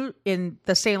Salem News,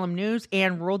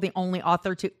 Ann Rule, the only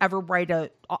author to ever write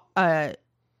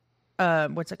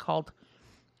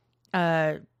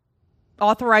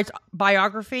authorized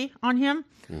biography on him,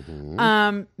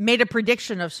 made a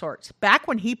prediction of sorts. Back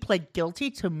when he pled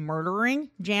guilty to murdering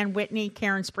Jan Whitney,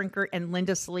 Karen Sprinker, and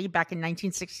Linda Slee back in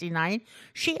 1969,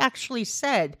 she actually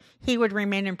said he would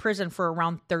remain in prison for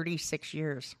around 36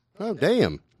 years. Oh,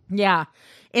 damn. Yeah.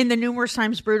 In the numerous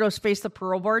times Brudos faced the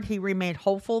parole board, he remained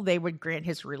hopeful they would grant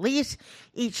his release.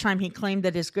 Each time he claimed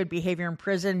that his good behavior in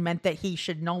prison meant that he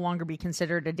should no longer be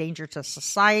considered a danger to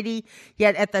society.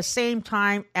 Yet at the same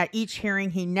time, at each hearing,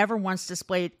 he never once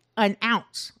displayed an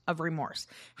ounce of remorse.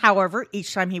 However,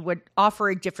 each time he would offer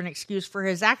a different excuse for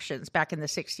his actions back in the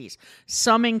 60s.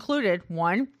 Some included,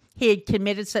 1, he had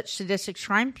committed such sadistic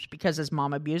crimes because his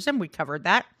mom abused him. We covered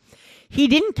that. He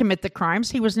didn't commit the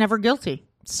crimes. He was never guilty.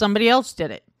 Somebody else did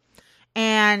it.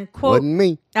 And, quote, wasn't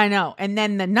me. I know. And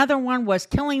then another one was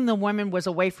killing the women was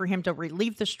a way for him to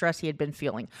relieve the stress he had been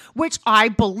feeling, which I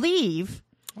believe.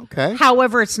 Okay.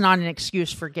 However, it's not an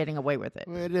excuse for getting away with it.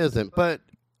 It isn't. But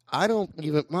I don't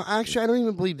even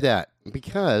believe that,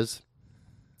 because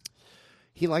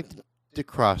he liked to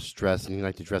cross-dress and he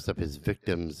liked to dress up his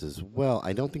victims as well.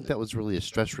 I don't think that was really a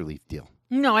stress relief deal.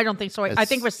 No, I don't think so. I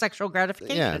think it was sexual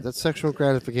gratification. Yeah, that's sexual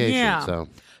gratification. Yeah.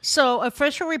 So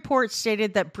official reports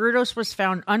stated that Brudos was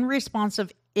found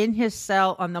unresponsive in his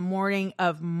cell on the morning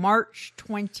of March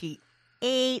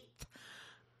 28th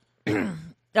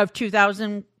of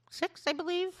 2006, I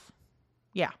believe.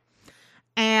 Yeah.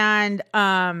 And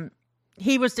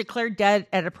he was declared dead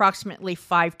at approximately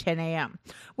 5:10 a.m.,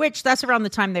 which that's around the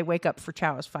time they wake up for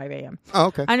chow is 5 a.m. Oh,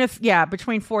 okay. And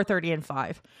between 4:30 and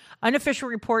 5. Unofficial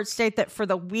reports state that for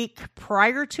the week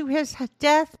prior to his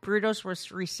death, Brudos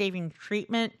was receiving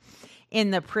treatment in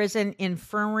the prison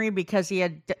infirmary because he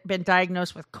had been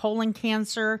diagnosed with colon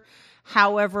cancer.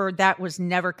 However, that was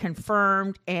never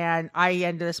confirmed, and I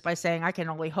ended this by saying I can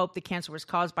only hope the cancer was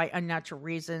caused by unnatural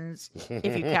reasons,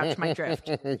 if you catch my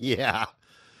drift. Yeah.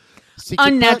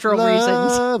 Unnatural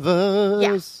reasons.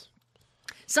 Yeah.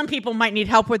 Some people might need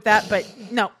help with that, but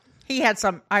no.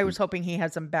 I was hoping he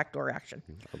had some backdoor action.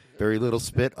 Very little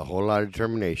spit, a whole lot of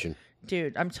determination.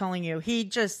 Dude, I'm telling you, he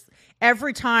just,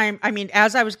 every time,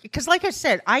 because like I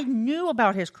said, I knew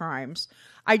about his crimes.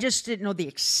 I just didn't know the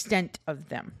extent of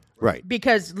them. Right.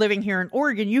 Because living here in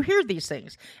Oregon, you hear these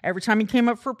things. Every time he came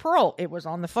up for parole, it was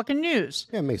on the fucking news.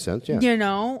 Yeah, it makes sense, yeah. You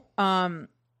know,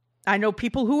 I know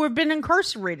people who have been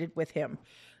incarcerated with him.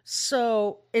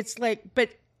 So it's like, but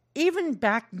even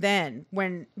back then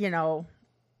when, I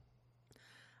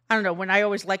don't know, when I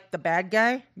always liked the bad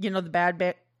guy,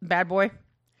 the bad boy.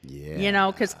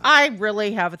 Yeah. Because I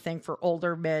really have a thing for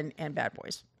older men and bad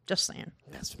boys. Just saying.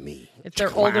 That's me. If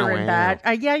they're older and bad.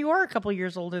 Yeah, you are a couple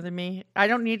years older than me. I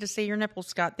don't need to see your nipples,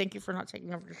 Scott. Thank you for not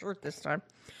taking off your shirt this time.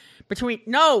 Between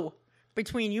you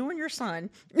and your son,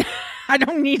 I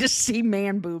don't need to see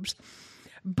man boobs.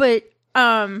 But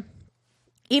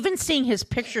even seeing his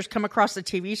pictures come across the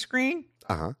TV screen.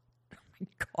 Uh-huh. Oh, my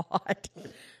God.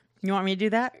 You want me to do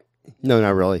that? No,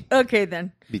 not really. Okay,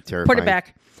 then. Be terrifying. Put it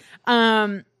back.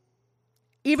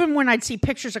 Even when I'd see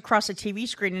pictures across a TV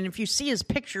screen, and if you see his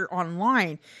picture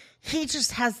online, he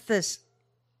just has this,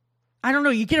 I don't know,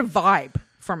 you get a vibe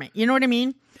from it. You know what I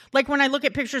mean? Like when I look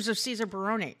at pictures of Caesar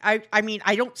Barone, I mean,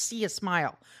 I don't see a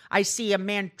smile. I see a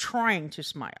man trying to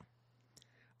smile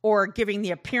or giving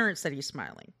the appearance that he's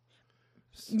smiling.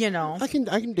 You know, I can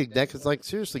dig that because, like,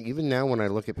 seriously, even now when I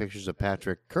look at pictures of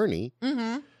Patrick Kearney,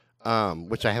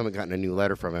 which I haven't gotten a new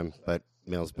letter from him, but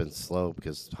mail's been slow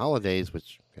because holidays,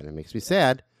 which kind of makes me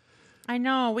sad. I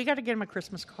know. We got to get him a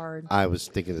Christmas card. I was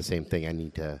thinking the same thing. I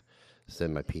need to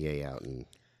send my PA out and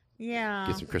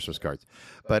get some Christmas cards.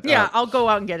 But yeah, I'll go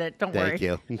out and get it. Don't worry. thank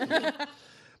you.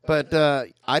 But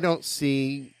I don't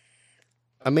see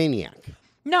a maniac.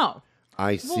 No.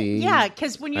 I see. Yeah,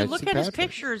 because when you I look see at his Patrick.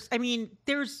 pictures, I mean,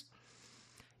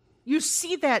 you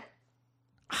see that.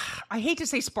 I hate to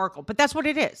say sparkle, but that's what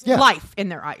it is. Yeah. Life in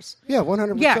their eyes. Yeah,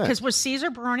 100%. Yeah, because with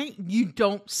Caesar Barone, you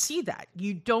don't see that.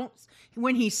 You don't.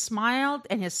 When he smiled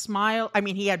and his smile, I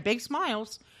mean, he had big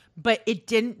smiles, but it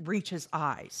didn't reach his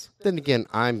eyes. Then again,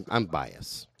 I'm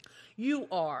biased You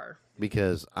are.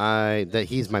 because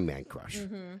he's my man crush.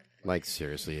 Mm-hmm. Like,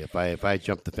 seriously, if I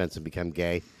jump the fence and become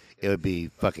gay, it would be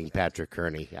fucking Patrick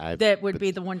Kearney. That would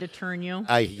be the one to turn you.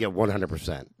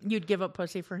 100%. You'd give up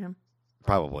pussy for him.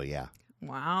 Probably, yeah.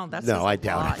 Wow, that's No, I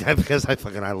doubt it because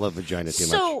I love vagina too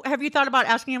much. So, have you thought about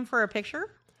asking him for a picture?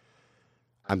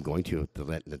 I'm going to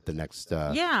the next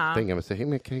Yeah. thing. I'm gonna say, hey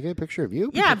man, can I get a picture of you?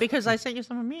 Yeah, because I sent you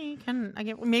some of me. Can I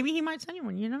get? Maybe he might send you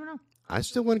one. You never know. I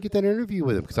still want to get that interview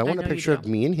with him because I want a know you picture do. of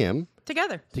me and him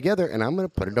Together. and I'm going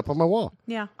to put it up on my wall.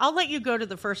 Yeah, I'll let you go to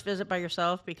the first visit by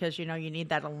yourself because you need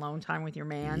that alone time with your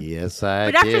man. Yes, I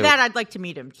But after do. that, I'd like to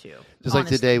meet him too. Just like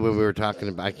honestly. today when we were talking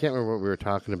about, I can't remember what we were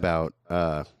talking about.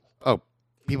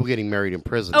 People getting married in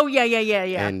prison. Oh yeah.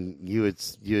 And you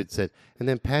had said, and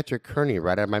then Patrick Kearney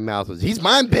right out of my mouth was, he's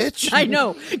mine, bitch. I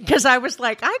know, because I was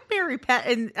like, I'd marry Pat,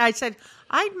 and I said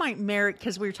I might marry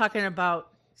because we were talking about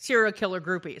serial killer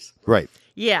groupies. Right.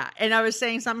 Yeah, and I was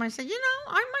saying something. I said,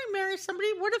 I might marry somebody.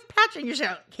 What if Patrick? You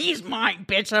said, he's mine,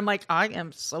 bitch. I'm like, I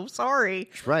am so sorry.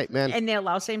 Right, man. And they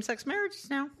allow same-sex marriages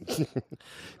now.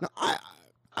 No,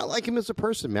 I like him as a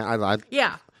person, man.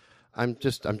 Yeah. I'm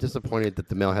disappointed that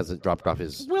the mail hasn't dropped off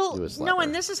his newest no, letter.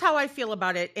 and this is how I feel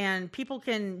about it. And people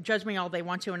can judge me all they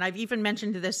want to. And I've even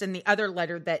mentioned this in the other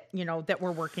letter that that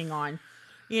we're working on.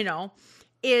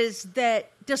 Is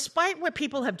that despite what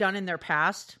people have done in their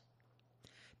past,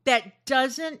 that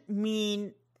doesn't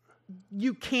mean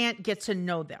you can't get to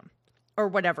know them or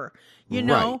whatever.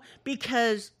 Right.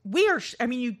 Because we are. I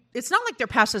mean, it's not like their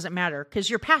past doesn't matter because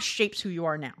your past shapes who you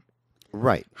are now.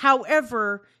 Right.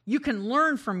 However, you can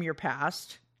learn from your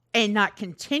past and not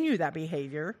continue that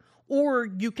behavior, or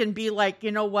you can be like,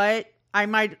 you know what,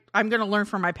 I'm going to learn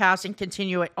from my past and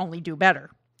continue it, only do better.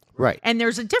 Right. And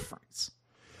there's a difference.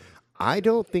 I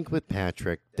don't think with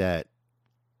Patrick that,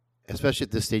 especially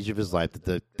at this stage of his life,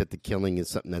 that the killing is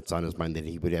something that's on his mind that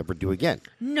he would ever do again.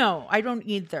 No, I don't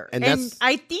either. And And that's-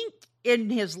 I think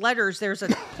in his letters, there's a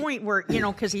point where,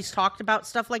 because he's talked about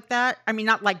stuff like that. I mean,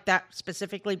 not like that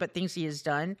specifically, but things he has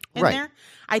done in Right. there.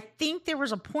 I think there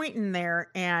was a point in there,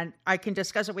 and I can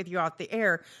discuss it with you off the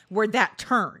air, where that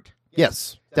turned.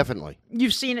 Yes, definitely.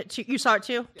 You've seen it too? You saw it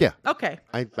too? Yeah. Okay.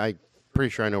 I'm pretty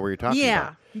sure I know where you're talking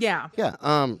about. Yeah. Yeah.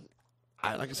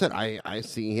 Like I said, I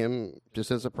see him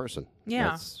just as a person.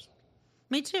 Yeah.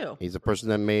 Me too. He's a person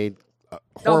that made a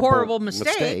horrible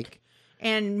mistake.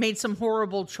 And made some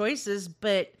horrible choices,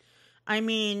 but I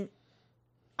mean,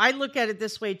 I look at it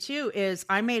this way too: is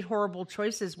I made horrible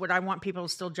choices. Would I want people to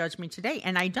still judge me today?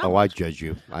 And I don't. Oh, I judge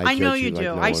you. I know judge you like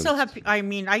do. no I still one's- have. I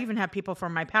mean, I even have people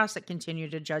from my past that continue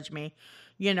to judge me.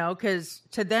 Because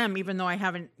to them, even though I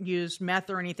haven't used meth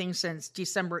or anything since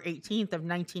December 18th of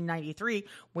 1993,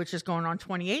 which is going on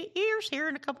 28 years here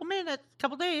in a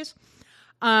couple days,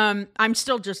 I'm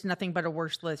still just nothing but a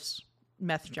worthless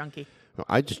meth junkie. No,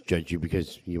 I just judge you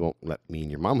because you won't let me and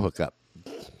your mom hook up.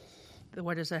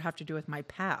 What does that have to do with my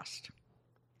past?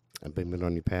 I blame it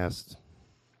on your past.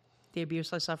 The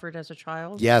abuse I suffered as a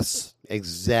child? Yes,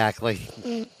 exactly.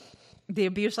 The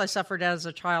abuse I suffered as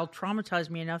a child traumatized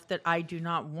me enough that I do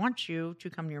not want you to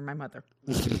come near my mother.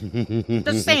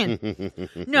 Just saying.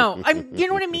 No, you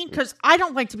know what I mean? Because I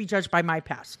don't like to be judged by my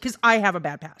past because I have a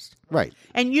bad past. Right.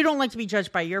 And you don't like to be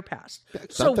judged by your past.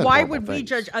 It's So not that why horrible would we things.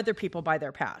 judge other people by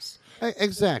their past?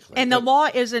 Exactly. And the law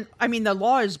isn't, the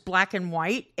law is black and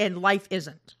white and life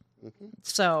isn't.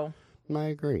 So, I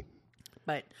agree.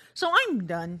 so I'm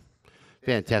done.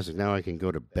 Fantastic. Now I can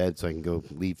go to bed so I can go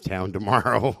leave town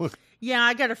tomorrow. Yeah,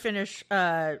 I got to finish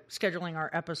scheduling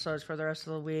our episodes for the rest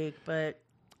of the week, but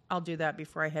I'll do that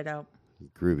before I head out.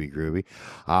 Groovy.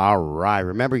 All right.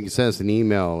 Remember, you can send us an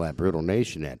email at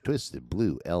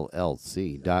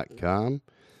brutalnation@twistedbluellc.com.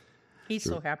 He's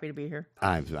so happy to be here.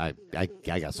 I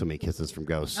got so many kisses from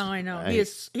Ghost. Oh, I know.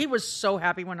 He was so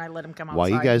happy when I let him come outside. While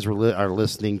you guys are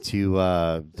listening to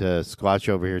Squatch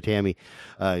over here, Tammy,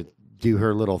 do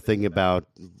her little thing about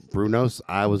Brunos.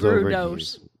 I was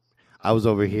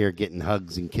over here getting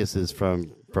hugs and kisses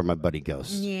from my buddy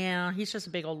Ghost. Yeah, he's just a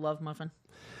big old love muffin.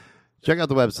 Check out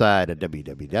the website at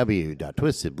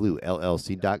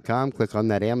www.twistedbluellc.com. Click on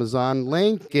that Amazon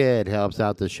link. It helps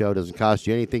out the show. Doesn't cost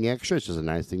you anything extra. It's just a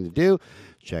nice thing to do.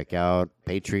 Check out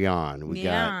Patreon. We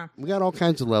got all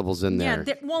kinds of levels in there.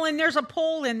 Yeah, well, and there's a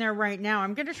poll in there right now.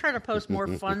 I'm going to try to post more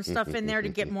fun stuff in there to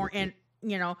get more in,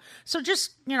 So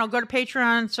just, go to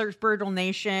Patreon, search Brutal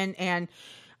Nation, and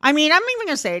I mean, I'm even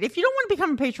going to say it. If you don't want to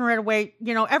become a patron right away,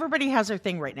 everybody has their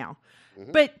thing right now.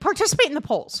 Mm-hmm. But participate in the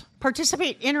polls.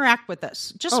 Interact with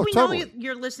us. Just so we know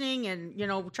you're listening and,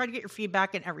 try to get your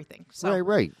feedback and everything. So.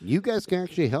 Right. You guys can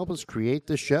actually help us create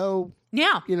the show.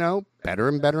 Yeah. Better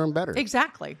and better and better.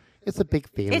 Exactly. It's a big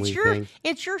family thing.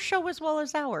 It's your show as well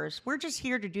as ours. We're just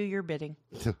here to do your bidding.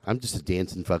 I'm just a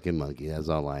dancing fucking monkey. That's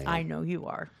all I am. I know you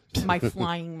are. My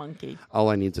flying monkey. All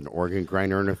I need is an organ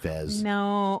grinder and a fez.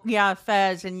 No. Yeah, a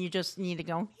fez. And you just need to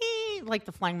go, like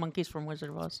the flying monkeys from Wizard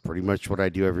of Oz. Pretty much what I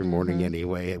do every morning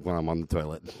anyway when I'm on the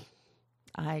toilet.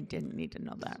 I didn't need to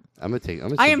know that. I'm gonna send you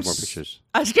more pictures.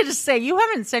 I was gonna say you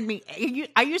haven't sent me.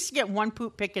 I used to get one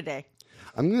poop pic a day.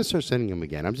 I'm gonna start sending them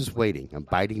again. I'm just waiting. I'm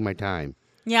biding my time.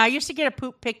 Yeah, I used to get a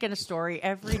poop pic and a story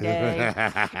every day.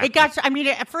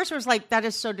 At first it was like, that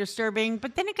is so disturbing.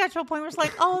 But then it got to a point where it was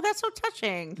like, oh, that's so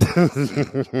touching.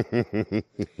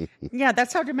 Yeah,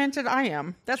 that's how demented I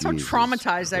am. That's how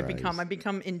traumatized I've become. I've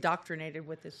become indoctrinated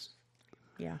with this.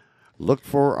 Yeah. Look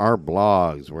for our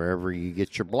blogs wherever you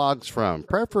get your blogs from,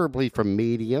 preferably from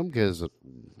Medium, because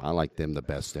I like them the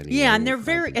best anyway. Yeah, and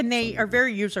they are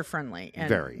very user friendly.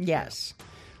 Very. Yes. Yeah.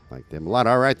 Like them a lot.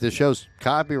 All right, this show's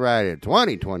copyrighted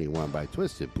 2021 by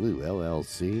Twisted Blue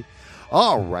LLC.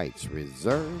 All rights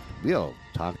reserved. We'll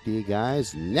talk to you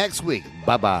guys next week.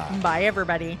 Bye-bye. Bye,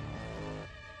 everybody.